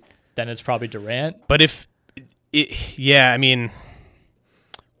 63, then it's probably Durant. But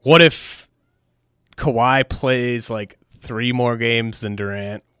what if Kawhi plays like 3 more games than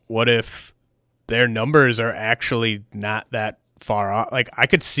Durant? What if their numbers are actually not that far off? Like, I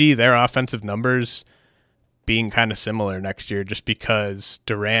could see their offensive numbers being kind of similar next year just because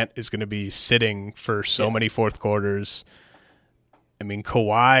Durant is going to be sitting for so many fourth quarters. I mean,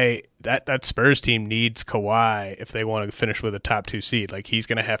 Kawhi, that Spurs team needs Kawhi if they want to finish with a top 2 seed. Like, he's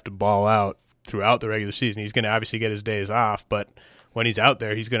going to have to ball out throughout the regular season. He's going to obviously get his days off, but when he's out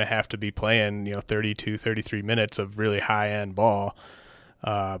there, he's going to have to be playing 32, 33 minutes of really high-end ball.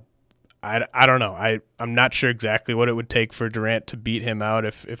 I don't know. I'm not sure exactly what it would take for Durant to beat him out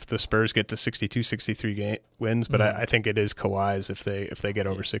if the Spurs get to 62, 63 wins, but I think it is Kawhi's if they get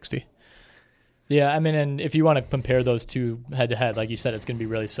over 60. Yeah, I mean, and if you want to compare those two head-to-head, like you said, it's going to be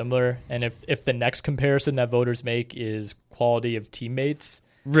really similar. And if the next comparison that voters make is quality of teammates,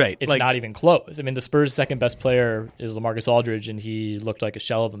 right, it's not even close. I mean, the Spurs' second-best player is LaMarcus Aldridge, and he looked like a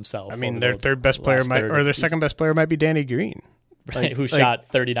shell of himself. I mean, their third-best player their second-best player might be Danny Green. Right, who shot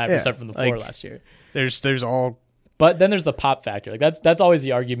 39% from the floor last year. There's all, but then there's the pop factor. Like that's always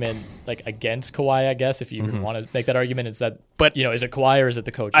the argument, like against Kawhi, I guess. If you even want to make that argument, is that, but is it Kawhi or is it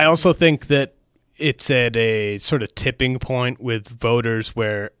the coach? I also think that it's at a sort of tipping point with voters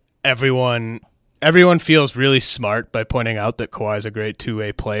where everyone feels really smart by pointing out that Kawhi is a great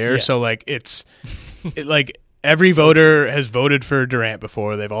 2-way player. Yeah. So like like every voter has voted for Durant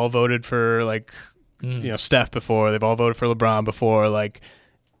before. They've all voted for like. Steph before. They've all voted for LeBron before. Like,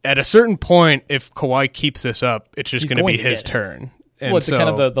 at a certain point, if Kawhi keeps this up, it's just going to be his turn. And it's kind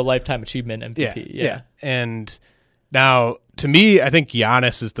of the lifetime achievement MVP. Yeah. And now, to me, I think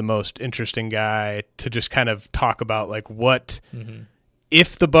Giannis is the most interesting guy to just kind of talk about, like, what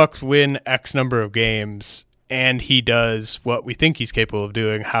if the Bucks win X number of games and he does what we think he's capable of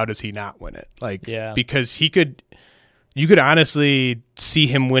doing, how does he not win it? Like, because you could honestly see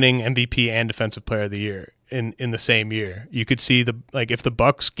him winning MVP and Defensive Player of the Year in the same year. You could see if the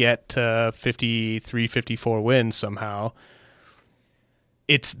Bucks get to 53, 54 wins somehow,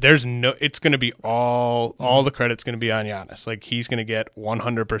 it's going to be all the credit's going to be on Giannis. Like, he's going to get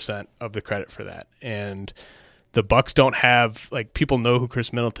 100% of the credit for that. And the Bucks don't have, like, people know who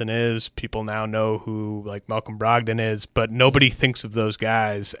Chris Middleton is. People now know who, like, Malcolm Brogdon is, but nobody thinks of those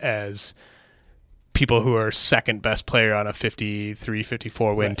guys as people who are second best player on a 53,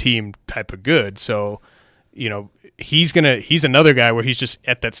 54 win team type of good. So, you know, he's another guy where he's just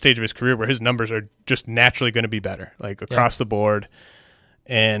at that stage of his career where his numbers are just naturally going to be better, like across the board.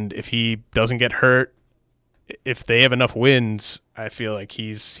 And if he doesn't get hurt, if they have enough wins, I feel like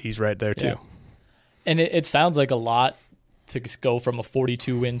he's right there too. Yeah. And it sounds like a lot to go from a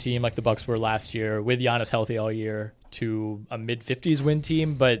 42-win team like the Bucks were last year with Giannis healthy all year to a mid-50s win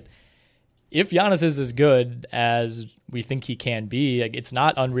team. But if Giannis is as good as we think he can be, like, it's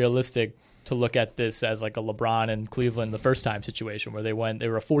not unrealistic to look at this as like a LeBron and Cleveland the first time situation where they were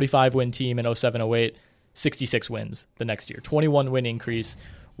a 45-win team in 07-08, 66 wins the next year, 21-win increase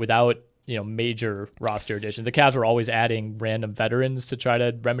without major roster additions. The Cavs were always adding random veterans to try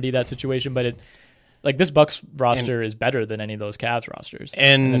to remedy that situation, but this Bucks roster is better than any of those Cavs rosters,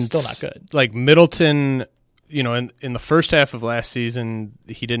 and it's still not good. Like Middleton, in the first half of last season,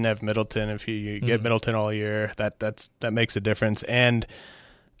 he didn't have Middleton. If you get Middleton all year, that makes a difference. And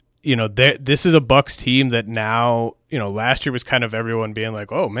this is a Bucks team that now, last year was kind of everyone being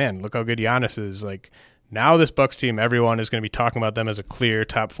like, oh man, look how good Giannis is. Like, now this Bucks team, everyone is going to be talking about them as a clear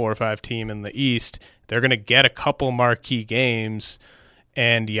top 4 or 5 team in the East. They're going to get a couple marquee games,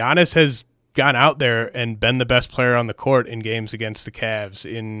 and Giannis has gone out there and been the best player on the court in games against the Cavs,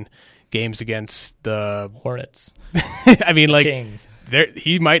 in games against the Hornets. I mean, like, Kings.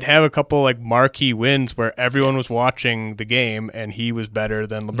 He might have a couple like marquee wins where everyone was watching the game and he was better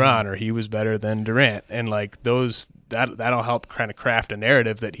than LeBron or he was better than Durant, and like that'll help kind of craft a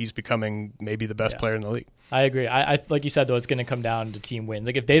narrative that he's becoming maybe the best player in the league. I agree. I like you said, though, it's going to come down to team wins.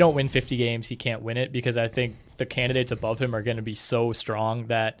 Like, if they don't win 50 games, he can't win it, because I think the candidates above him are going to be so strong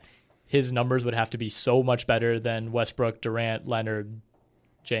that his numbers would have to be so much better than Westbrook, Durant, Leonard,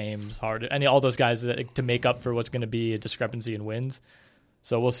 James, Harden, all those guys to make up for what's going to be a discrepancy in wins.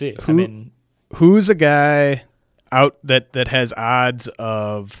 So we'll see. Who's a guy out that has odds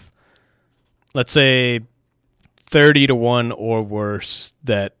of, let's say, 30-1 or worse,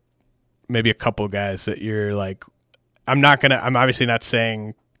 that maybe a couple guys that you're like, I'm obviously not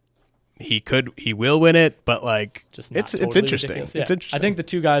saying he will win it, but like, just it's totally interesting. Ridiculous. Yeah. It's interesting. I think the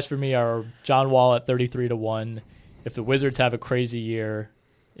two guys for me are John Wall at 33-1. If the Wizards have a crazy year,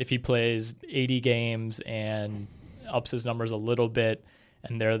 if he plays 80 games and ups his numbers a little bit,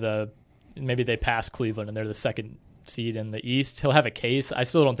 and maybe they pass Cleveland and they're the second seed in the East, he'll have a case. I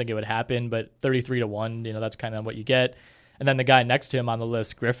still don't think it would happen, but 33-1, that's kind of what you get. And then the guy next to him on the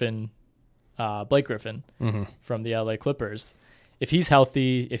list, Blake Griffin from the LA Clippers. If he's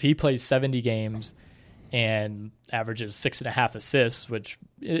healthy, if he plays 70 games and averages 6.5 assists, which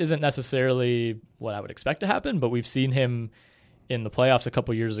isn't necessarily what I would expect to happen, but we've seen him in the playoffs a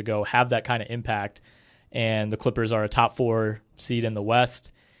couple years ago have that kind of impact, and the Clippers are a top 4 seed in the West,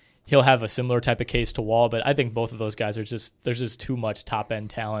 he'll have a similar type of case to Wall. But I think both of those guys there's just too much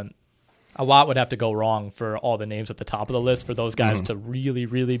top-end talent. A lot would have to go wrong for all the names at the top of the list for those guys to really,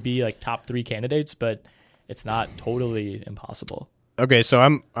 really be like top 3 candidates, but it's not totally impossible. Okay, so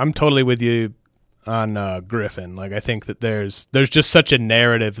I'm totally with you on Griffin. Like, I think that there's just such a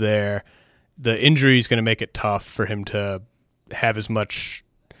narrative there. The injury is going to make it tough for him to have as much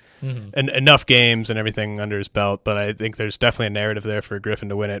enough games and everything under his belt, but I think there's definitely a narrative there for Griffin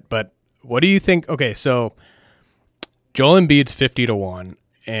to win it. But what do you think? Okay, so Joel Embiid's 50-1,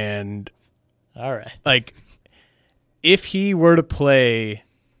 and all right, like, if he were to play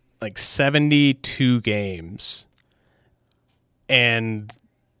like 72 games, and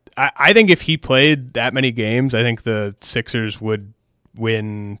I think if he played that many games, I think the Sixers would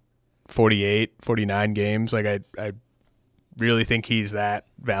win 48, 49 games. Like, I really think he's that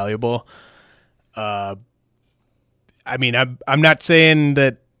valuable. I mean, I'm not saying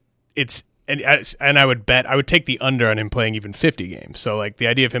that it's, and I would take the under on him playing even 50 games. So like, the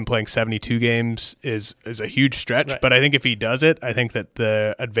idea of him playing 72 games is a huge stretch, right. But I think if he does it, I think that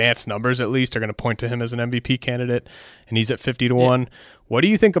the advanced numbers at least are going to point to him as an MVP candidate, and he's at 50-1. Yeah. What do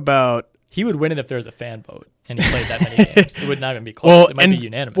you think about? He would win it if there was a fan vote and he played that many games. It would not even be close. It might be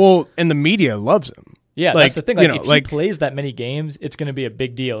unanimous. Well, and the media loves him. Yeah, like, that's the thing. Like, if he plays that many games, it's going to be a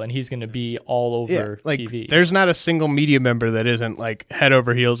big deal, and he's going to be all over TV. There's not a single media member that isn't like head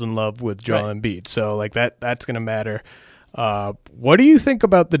over heels in love with Joel Embiid. So like that's going to matter. What do you think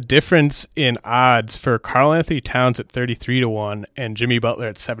about the difference in odds for Karl Anthony Towns at 33-1 and Jimmy Butler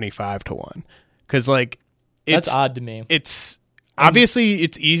at 75-1? Because like, that's odd to me. It's obviously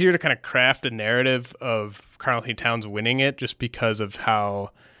it's easier to kind of craft a narrative of Karl Anthony Towns winning it just because of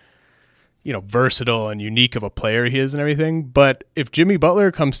how versatile and unique of a player he is and everything. But if Jimmy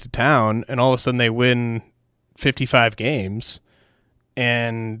Butler comes to town and all of a sudden they win 55 games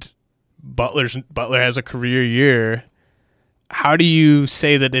and Butler has a career year, how do you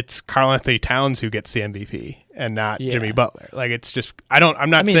say that it's Karl-Anthony Towns who gets the MVP and not Jimmy Butler? Like, it's just, I'm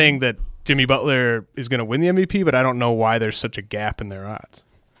not saying that Jimmy Butler is going to win the MVP, but I don't know why there's such a gap in their odds.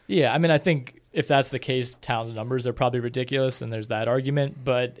 Yeah, I mean, I think if that's the case, Towns' numbers are probably ridiculous, and there's that argument.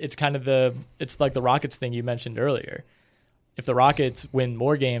 But it's kind of it's like the Rockets thing you mentioned earlier. If the Rockets win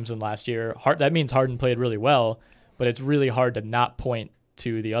more games than last year, that means Harden played really well, but it's really hard to not point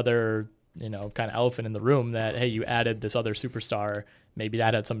to the other, kind of elephant in the room that, hey, you added this other superstar. Maybe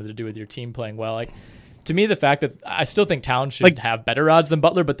that had something to do with your team playing well. Like, to me, the fact that I still think Towns should have better odds than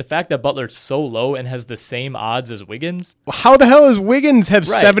Butler, but the fact that Butler's so low and has the same odds as Wiggins. How the hell does Wiggins have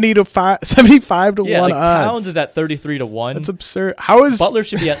 75 to 1 odds? Towns is at 33 to 1. That's absurd. How is Butler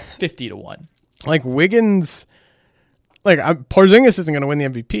should be at 50 to 1? Like, Wiggins, Porzingis isn't going to win the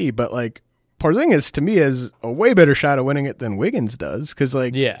MVP, but Porzingis to me has a way better shot of winning it than Wiggins does, because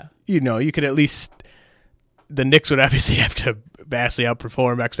you could at least, the Knicks would obviously have to vastly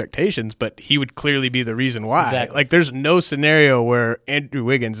outperform expectations, but he would clearly be the reason why. Exactly. There's no scenario where Andrew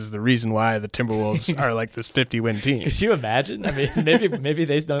Wiggins is the reason why the Timberwolves are this 50-win team. Could you imagine? I mean, maybe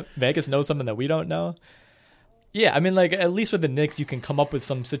Vegas knows something that we don't know. Yeah, I mean, at least with the Knicks, you can come up with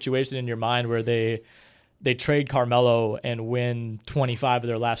some situation in your mind where they trade Carmelo and win 25 of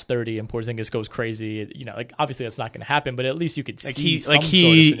their last 30, and Porzingis goes crazy. Obviously that's not going to happen, but at least you could see some sort of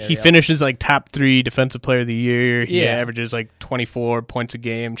scenario. He finishes top 3 defensive player of the year. He averages 24 points a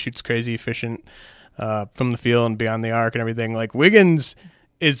game, shoots crazy efficient from the field and beyond the arc and everything. Wiggins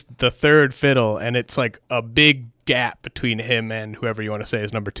is the third fiddle, and it's a big gap between him and whoever you want to say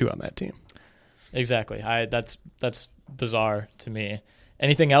is number 2 on that team. Exactly. That's bizarre to me.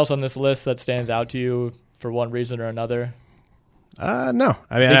 Anything else on this list that stands out to you for one reason or another? No.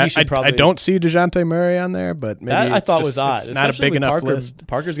 I mean, I don't see DeJounte Murray on there, but maybe that I thought was odd. It's not a big enough list.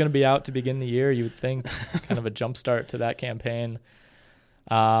 Parker's going to be out to begin the year. You would think kind of a jump start to that campaign.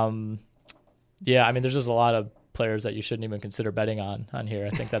 I mean, there's just a lot of players that you shouldn't even consider betting on here.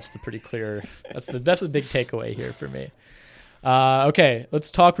 I think that's the pretty clear. That's the big takeaway here for me. Okay,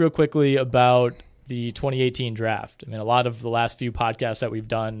 let's talk real quickly about the 2018 draft. I mean, a lot of the last few podcasts that we've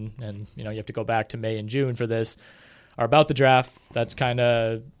done, and you have to go back to May and June for this, are about the draft. That's kind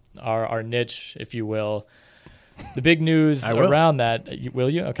of our niche, if you will. The big news around that, will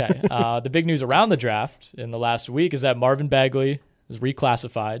you? Okay. The big news around the draft in the last week is that Marvin Bagley is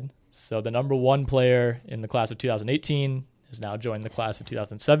reclassified. So the number 1 player in the class of 2018 has now joined the class of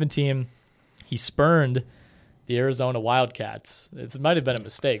 2017. He spurned the Arizona Wildcats. It might have been a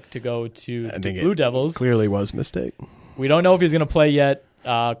mistake to go to the Blue Devils. Clearly was a mistake. We don't know if he's going to play yet.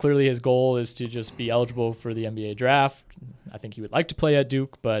 Clearly his goal is to just be eligible for the NBA draft. I think he would like to play at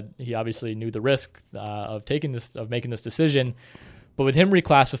Duke, but he obviously knew the risk of making this decision. But with him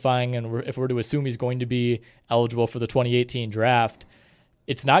reclassifying, and if we're to assume he's going to be eligible for the 2018 draft,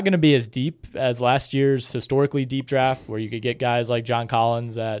 it's not going to be as deep as last year's historically deep draft, where you could get guys like John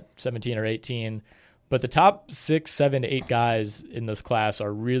Collins at 17 or 18. But the top 6, 7, 8 guys in this class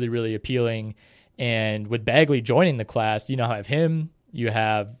are really, really appealing. And with Bagley joining the class, you now have him. You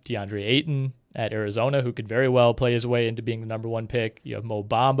have DeAndre Ayton at Arizona, who could very well play his way into being the number 1 pick. You have Mo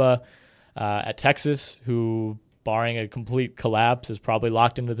Bamba at Texas, who, barring a complete collapse, is probably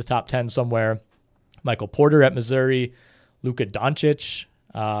locked into the top 10 somewhere. Michael Porter at Missouri. Luka Doncic,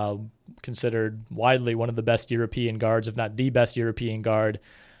 considered widely one of the best European guards, if not the best European guard,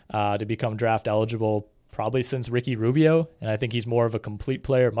 to become draft eligible probably since Ricky Rubio. And I think he's more of a complete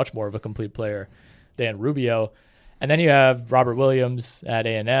player, much more of a complete player than Rubio. And then you have Robert Williams at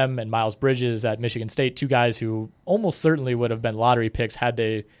A&M and Miles Bridges at Michigan State, 2 guys who almost certainly would have been lottery picks had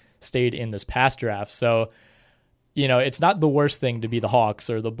they stayed in this past draft. So, it's not the worst thing to be the Hawks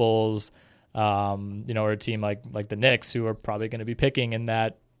or the Bulls, or a team like the Knicks, who are probably going to be picking in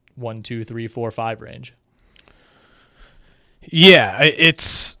that 1, 2, 3, 4, 5 range. Yeah,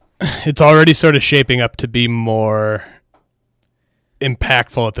 it's already sort of shaping up to be more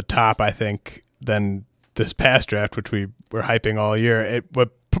impactful at the top, I think, than this past draft, which we were hyping all year.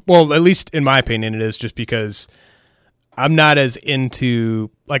 Well, at least in my opinion, it is, just because I'm not as into,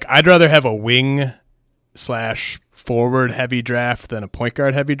 I'd rather have a wing / forward heavy draft than a point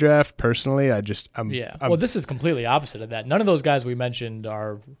guard heavy draft. Personally, well, this is completely opposite of that. None of those guys we mentioned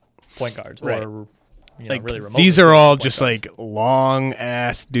are point guards, right? Or really remotely. These are all just guards. Long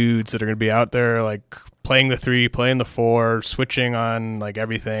ass dudes that are going to be out there playing the 3, playing the 4, switching on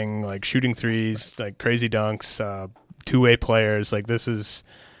everything, shooting threes, crazy dunks, 2-way players. This is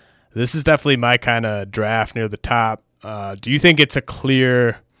This is definitely my kind of draft near the top. Do you think it's a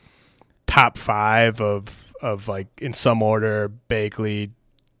clear top 5 of like in some order: Bagley,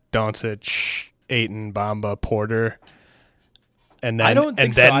 Doncic, Ayton, Bamba, Porter? And then, I don't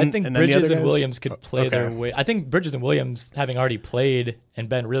think so. I think Bridges and guys? Williams could play their way. I think Bridges and Williams, having already played and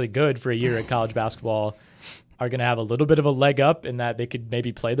been really good for a year at college basketball, are going to have a little bit of a leg up in that they could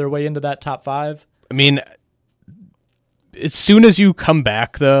maybe play their way into that top 5. I mean, as soon as you come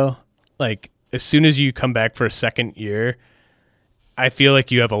back, though, like as soon as you come back for a second year, I feel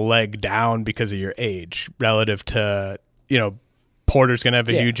like you have a leg down because of your age relative to, Porter's going to have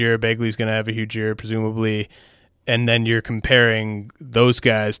a huge year, Bagley's going to have a huge year, presumably. And then you're comparing those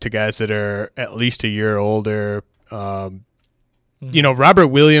guys to guys that are at least a year older. Robert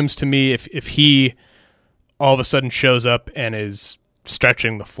Williams, to me, if he all of a sudden shows up and is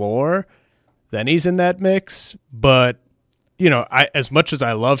stretching the floor, then he's in that mix. But, as much as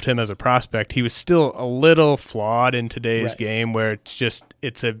I loved him as a prospect, he was still a little flawed in today's game where he's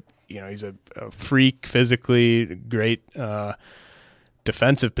a freak physically, great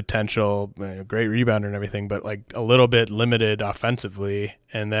defensive potential, great rebounder and everything, but like a little bit limited offensively.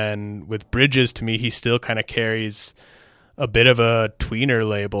 And then with Bridges, to me, he still kind of carries a bit of a tweener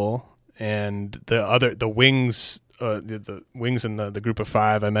label. And the wings, the wings in the group of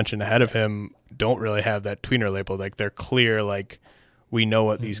 5 I mentioned ahead of him don't really have that tweener label. Like they're clear, like we know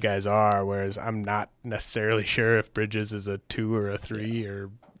what these guys are. Whereas I'm not necessarily sure if Bridges is a 2 or a 3 or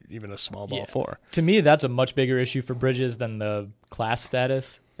even a small ball 4. To me, that's a much bigger issue for Bridges than the class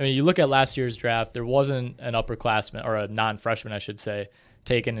status. I mean, you look at last year's draft, there wasn't an upperclassman, or a non-freshman, I should say,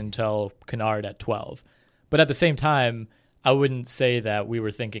 taken until Kennard at 12. But at the same time, I wouldn't say that we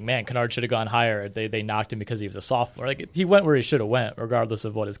were thinking, man, Kennard should have gone higher. They knocked him because he was a sophomore. Like he went where he should have went, regardless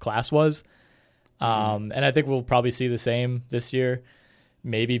of what his class was. And I think we'll probably see the same this year.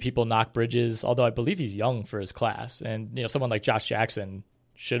 Maybe people knock Bridges, although I believe he's young for his class. And someone like Josh Jackson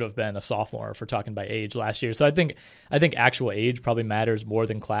should have been a sophomore if we're talking by age last year. So I think actual age probably matters more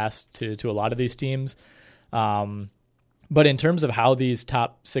than class to a lot of these teams. But in terms of how these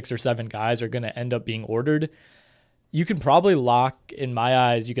top 6 or 7 guys are going to end up being ordered, you can probably lock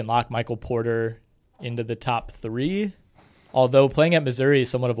Michael Porter into the top 3. Although playing at Missouri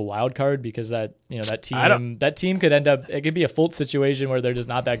is somewhat of a wild card because that team could end up, it could be a Fultz situation where they're just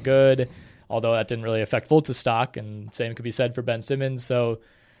not that good. Although that didn't really affect Fultz's stock, and same could be said for Ben Simmons. So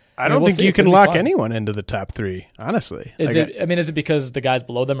I don't think you can lock anyone into the top 3, honestly. Is it because the guys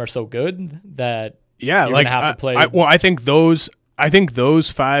below them are so good that you're gonna have to play? I think those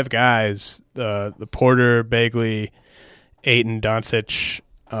 5 guys, the Porter, Bagley, Ayton, Doncic,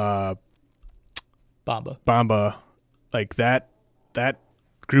 Bamba, like that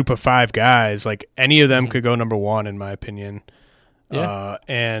group of 5 guys, like any of them could go number 1 in my opinion. Yeah.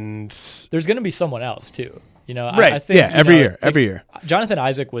 And there's going to be someone else too. Right. I think, every year. Jonathan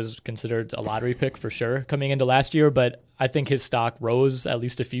Isaac was considered a lottery pick for sure coming into last year, but I think his stock rose at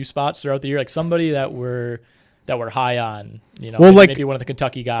least a few spots throughout the year. Like somebody that we're high on, maybe one of the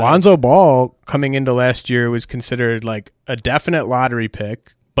Kentucky guys. Lonzo Ball coming into last year was considered like a definite lottery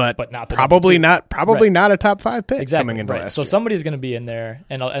pick, but not probably not a top 5 pick coming into last year. So somebody's going to be in there,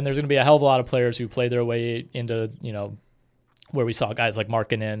 and there's going to be a hell of a lot of players who play their way into, where we saw guys like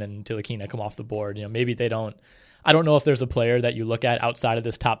Markkanen and Ntilikina come off the board. Maybe they don't. I don't know if there's a player that you look at outside of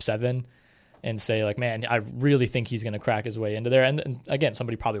this top 7 and say like, man, I really think he's going to crack his way into there. And again,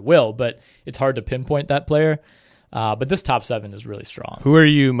 somebody probably will, but it's hard to pinpoint that player. But this top 7 is really strong. Who are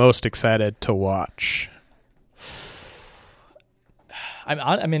you most excited to watch?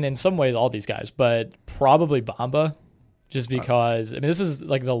 I mean, in some ways, all these guys, but probably Bamba. Just because, this is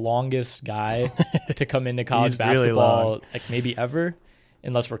like the longest guy to come into college basketball, really like maybe ever,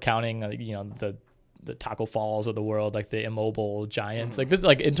 unless we're counting, the Taco Falls of the world, like the immobile giants. Like this,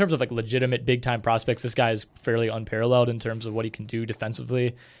 like in terms of like legitimate big time prospects, this guy is fairly unparalleled in terms of what he can do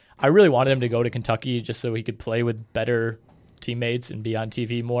defensively. I really wanted him to go to Kentucky just so he could play with better teammates and be on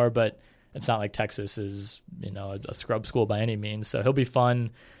TV more, but it's not like Texas is, a scrub school by any means. So he'll be fun.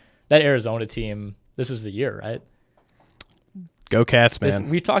 That Arizona team, this is the year, right? Go Cats, man.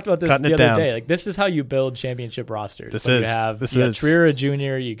 We talked about this the other day. Like this is how you build championship rosters. You have Trier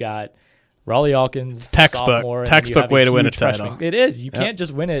Jr., you got Raleigh Alkins, textbook way to win a title. Freshman. It is. You can't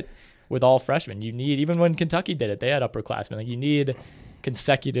just win it with all freshmen. You need, even when Kentucky did it, they had upperclassmen. Like you need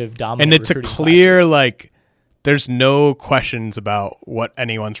consecutive dominant. And it's a clear classes. There's no questions about what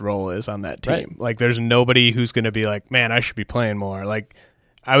anyone's role is on that team. Right. Like there's nobody who's going to be like, man, I should be playing more. Like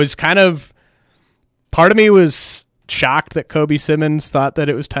I was part of me was shocked that Kobe Simmons thought that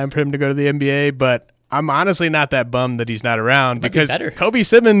it was time for him to go to the NBA, but I'm honestly not that bummed that he's not around because better. Kobe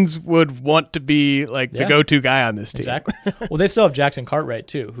Simmons would want to be like the go-to guy on this team. Exactly. Well, they still have Jackson Cartwright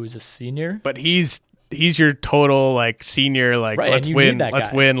too, who's a senior. But he's your total like senior, like right, let's win, guy.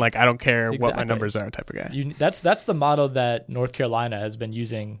 like I don't care what my numbers are type of guy. That's the model that North Carolina has been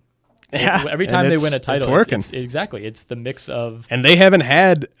using. Yeah, every time they win a title, it's working. Exactly. It's the mix of, and they haven't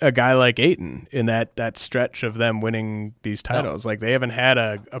had a guy like Ayton in that stretch of them winning these titles. No. Like they haven't had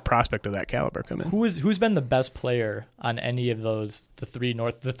a prospect of that caliber come in. Who's been the best player on any of those the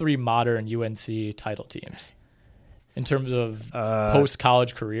three modern UNC title teams in terms of post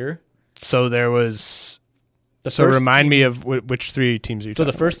college career? So there was. Remind me of which three teams are you talking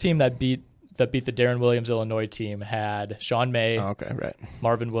about? So the first team that beat the Darren Williams Illinois team had Sean May, right.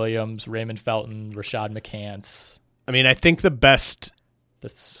 Marvin Williams, Raymond Felton, Rashad McCants. I mean, I think the best.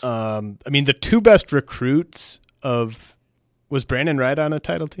 The two best recruits was Brandon Wright on a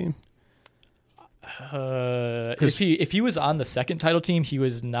title team. If he was on the second title team, he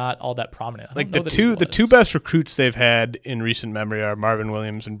was not all that prominent. Like the two best recruits they've had in recent memory are Marvin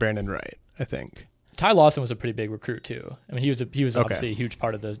Williams and Brandon Wright, I think. Ty Lawson was a pretty big recruit too. I mean, he was obviously a huge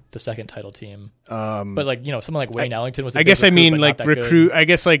part of the second title team. But like someone like Wayne Ellington was. I guess recruit. I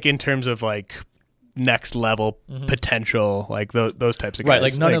guess like in terms of like next level potential, like those types of guys. Right,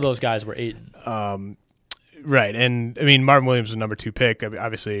 like none of those guys were Ayton. Right, and I mean Marvin Williams was number 2 pick. I mean,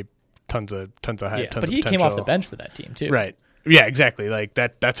 obviously, tons of hype. But he came off the bench for that team too. Right. Yeah, exactly. Like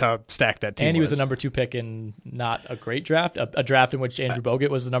that's how stacked that team was. And he was the number 2 pick in not a great draft, a draft in which Andrew Bogut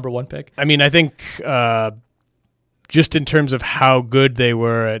was the number 1 pick. I mean, I think just in terms of how good they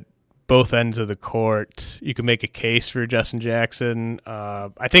were at both ends of the court, you can make a case for Justin Jackson.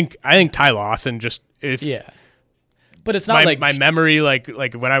 I think Ty Lawson but it's not my memory like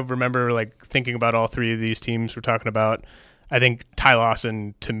when I remember like thinking about all three of these teams we're talking about. I think Ty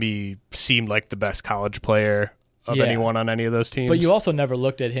Lawson to me seemed like the best college player of anyone on any of those teams. But you also never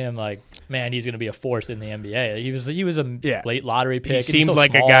looked at him like, man, he's going to be a force in the NBA. He was a late lottery pick. He seemed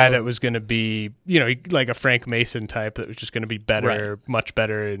like a guy that was going to be, like a Frank Mason type that was just going to be better, much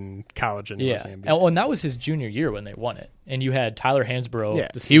better in college and in the NBA. And that was his junior year when they won it. And you had Tyler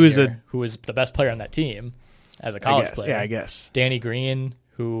Hansbrough, the senior, who was the best player on that team as a college player. Yeah, I guess. Danny Green,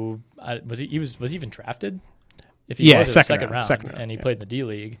 who was he even drafted? If he was second round, and he played in the D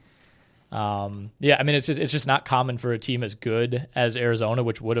League. I mean, it's just not common for a team as good as Arizona,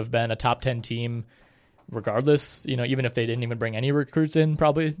 which would have been a top 10 team regardless, even if they didn't even bring any recruits in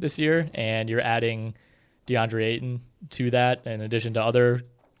probably this year, and you're adding DeAndre Ayton to that in addition to other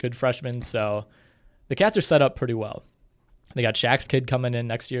good freshmen. So the Cats are set up pretty well. They got Shaq's kid coming in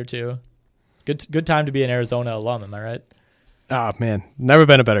next year too. Good time to be an Arizona alum, am I right? Oh, man, never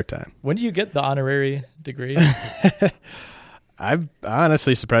been a better time. When do you get the honorary degree? I'm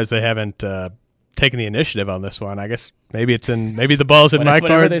honestly surprised they haven't taken the initiative on this one. I guess maybe the ball's in my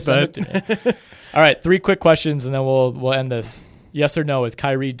court. They send it to me. All right, 3 quick questions, and then we'll end this. Yes or no? Is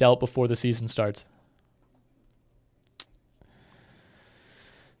Kyrie dealt before the season starts?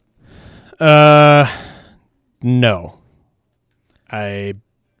 No.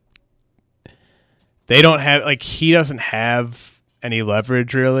 They don't have he doesn't have any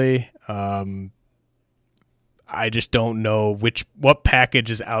leverage really. I just don't know what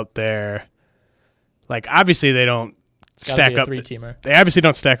package is out there. Like obviously they don't stack up. They obviously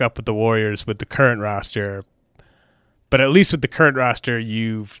don't stack up with the Warriors with the current roster. But at least with the current roster,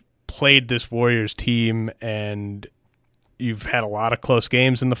 you've played this Warriors team and you've had a lot of close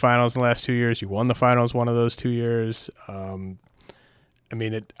games in the finals in the last 2 years. You won the finals one of those 2 years. I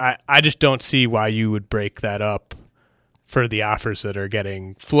mean, I just don't see why you would break that up for the offers that are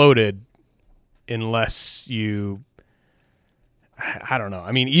getting floated unless you, I don't know.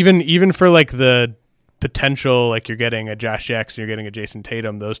 I mean, even for like the potential, like you're getting a Josh Jackson, you're getting a Jason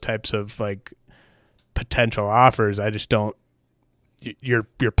Tatum, those types of like potential offers, I just don't. You're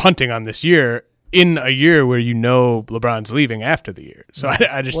punting on this year in a year where LeBron's leaving after the year. So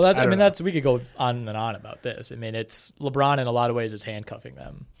I just we could go on and on about this. I mean, it's LeBron in a lot of ways is handcuffing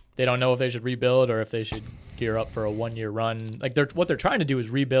them. They don't know if they should rebuild or if they should gear up for a 1-year run. Like what they're trying to do is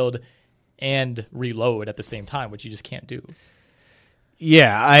rebuild and reload at the same time, which you just can't do.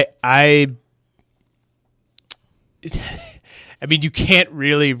 Yeah, I mean, you can't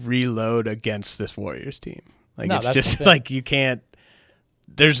really reload against this Warriors team. Like it's just like you can't.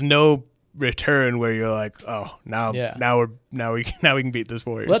 There's no return where you're like, oh, now we can beat this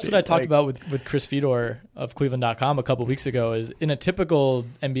Warriors. Well, that's what I talked about with Chris Fedor of Cleveland.com a couple weeks ago. Is in a typical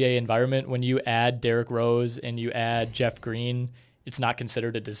NBA environment, when you add Derrick Rose and you add Jeff Green it's not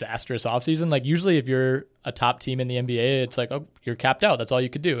considered a disastrous offseason. Like usually if you're a top team in the NBA, it's like, oh, you're capped out. That's all you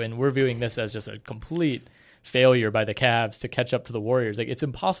could do. And we're viewing this as just a complete failure by the Cavs to catch up to the Warriors. Like it's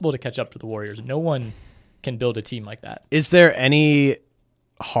impossible to catch up to the Warriors. No one can build a team like that. Is there any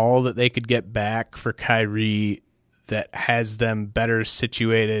haul that they could get back for Kyrie that has them better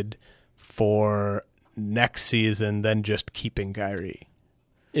situated for next season than just keeping Kyrie?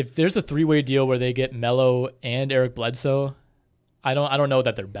 If there's a 3-way deal where they get Melo and Eric Bledsoe, I don't know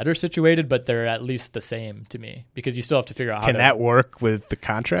that they're better situated, but they're at least the same to me because you still have to figure out how Can that work with the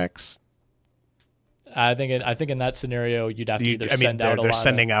contracts? I think in that scenario you'd have to either send out a lot. They're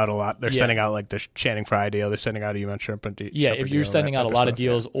sending out a lot. They're sending out like the Channing Frye deal. They're sending out a Iman Shumpert deal. Yeah, if you're sending out a lot of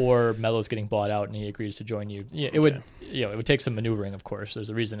deals, or Melo's getting bought out and he agrees to join you, it would it would take some maneuvering. Of course, there's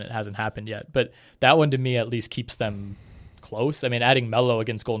a reason it hasn't happened yet, but that one to me at least keeps them close. I mean, adding Melo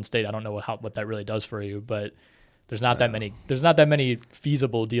against Golden State, I don't know what that really does for you, but there's not that many. There's not that many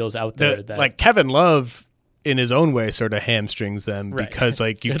feasible deals out there. Like Kevin Love, in his own way, sort of hamstrings them because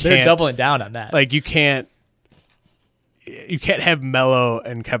like you they're doubling down on that. Like you can't have Melo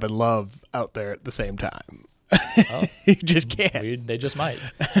and Kevin Love out there at the same time. Well, you just can't. They just might.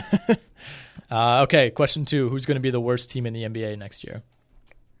 Okay, question 2. Who's going to be the worst team in the NBA next year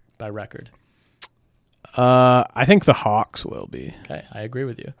by record? I think the Hawks will be. Okay, I agree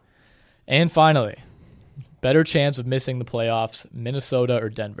with you. And finally, better chance of missing the playoffs, Minnesota or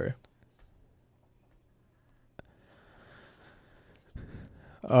Denver?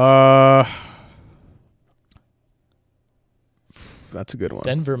 That's a good one.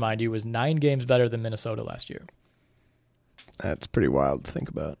 Denver, mind you, was 9 games better than Minnesota last year. That's pretty wild to think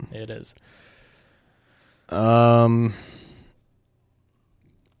about. It is. I'm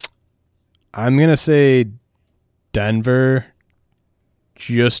going to say Denver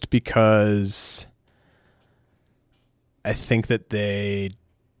just because I think that they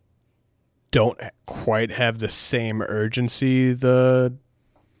don't quite have the same urgency the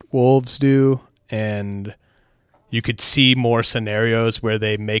Wolves do, and you could see more scenarios where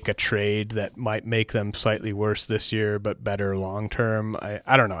they make a trade that might make them slightly worse this year but better long term.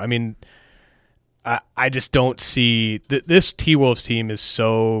 I don't know. I mean, I just don't see this T-Wolves team is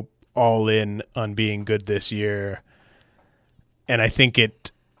so all in on being good this year, and I think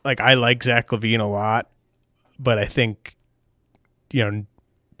I like Zach LaVine a lot, but I think getting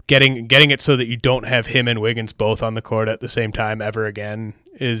it so that you don't have him and Wiggins both on the court at the same time ever again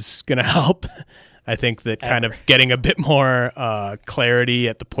is going to help. I think that kind of getting a bit more clarity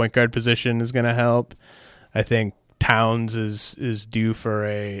at the point guard position is going to help. I think Towns is due for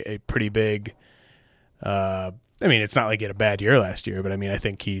a pretty big. I mean, it's not like he had a bad year last year, but I mean, I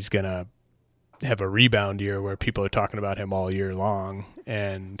think he's going to have a rebound year where people are talking about him all year long.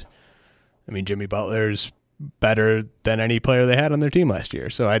 And I mean, Jimmy Butler's better than any player they had on their team last year.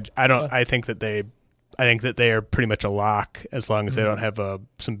 So I think that they are pretty much a lock as long as they don't have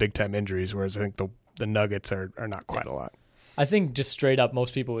some big time injuries. Whereas I think the Nuggets are not quite a lot. I think just straight up,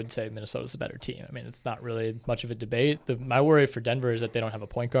 most people would say Minnesota's a better team. I mean, it's not really much of a debate. My worry for Denver is that they don't have a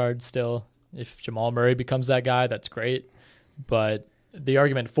point guard still. If Jamal Murray becomes that guy, that's great. But the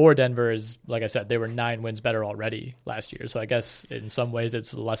argument for Denver is, like I said, they were 9 wins better already last year. So I guess in some ways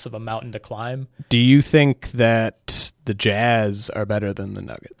it's less of a mountain to climb. Do you think that the Jazz are better than the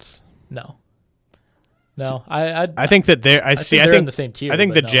Nuggets? No. I think that they're. I think they're in the same tier. I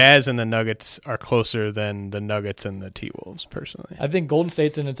think the Jazz and the Nuggets are closer than the Nuggets and the T-Wolves. Personally, I think Golden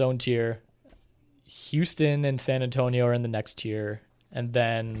State's in its own tier. Houston and San Antonio are in the next tier, and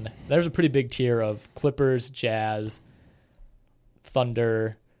then there's a pretty big tier of Clippers, Jazz,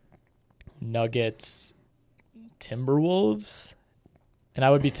 Thunder, Nuggets, Timberwolves, and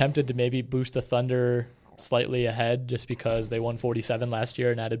I would be tempted to maybe boost the Thunder slightly ahead just because they won 47 last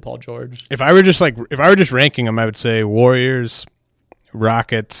year and added Paul George. If I were just ranking them, I would say Warriors,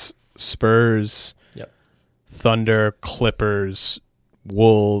 Rockets, Spurs, Thunder, Clippers,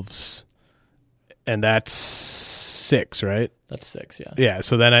 Wolves, and that's 6, right? That's 6, yeah. Yeah,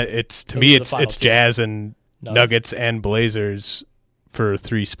 so then it's Jazz and Nuggets and Blazers for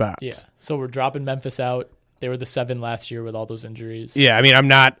 3 spots. Yeah, so we're dropping Memphis out. They were the 7 last year with all those injuries. Yeah, I mean, I'm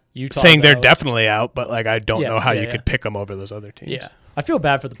not Utah's saying they're out. Definitely out, but I don't know how you could pick them over those other teams. Yeah, I feel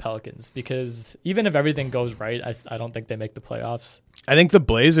bad for the Pelicans because even if everything goes right, I don't think they make the playoffs. I think the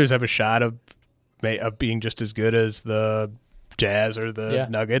Blazers have a shot of being just as good as the Jazz or the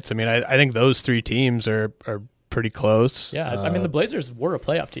Nuggets. I mean, I think those 3 teams are pretty close. Yeah, I mean, the Blazers were a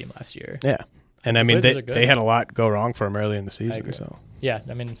playoff team last year. Yeah, and I mean, they had a lot go wrong for them early in the season. So yeah,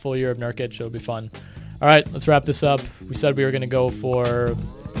 I mean, full year of Nurkic, it'll be fun. All right, let's wrap this up. We said we were going to go for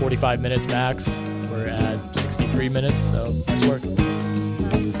 45 minutes max. We're at 63 minutes, so nice work.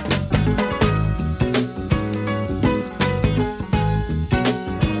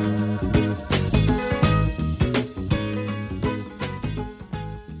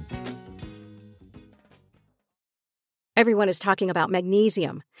 Everyone is talking about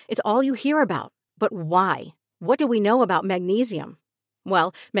magnesium. It's all you hear about. But why? What do we know about magnesium?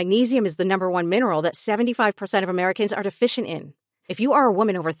 Well, magnesium is the number one mineral that 75% of Americans are deficient in. If you are a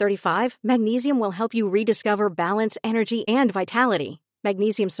woman over 35, magnesium will help you rediscover balance, energy, and vitality.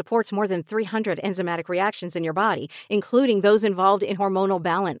 Magnesium supports more than 300 enzymatic reactions in your body, including those involved in hormonal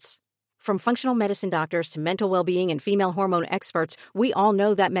balance. From functional medicine doctors to mental well-being and female hormone experts, we all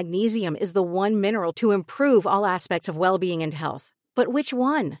know that magnesium is the one mineral to improve all aspects of well-being and health. But which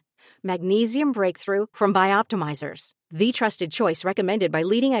one? Magnesium Breakthrough from Bioptimizers, the trusted choice recommended by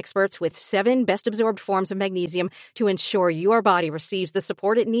leading experts with 7 best-absorbed forms of magnesium to ensure your body receives the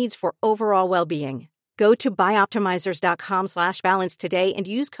support it needs for overall well-being. Go to bioptimizers.com/balance today and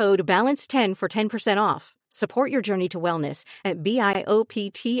use code BALANCE10 for 10% off. Support your journey to wellness at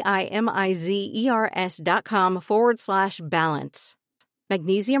bioptimizers.com/balance.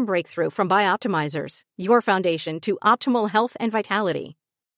 Magnesium Breakthrough from Bioptimizers, your foundation to optimal health and vitality.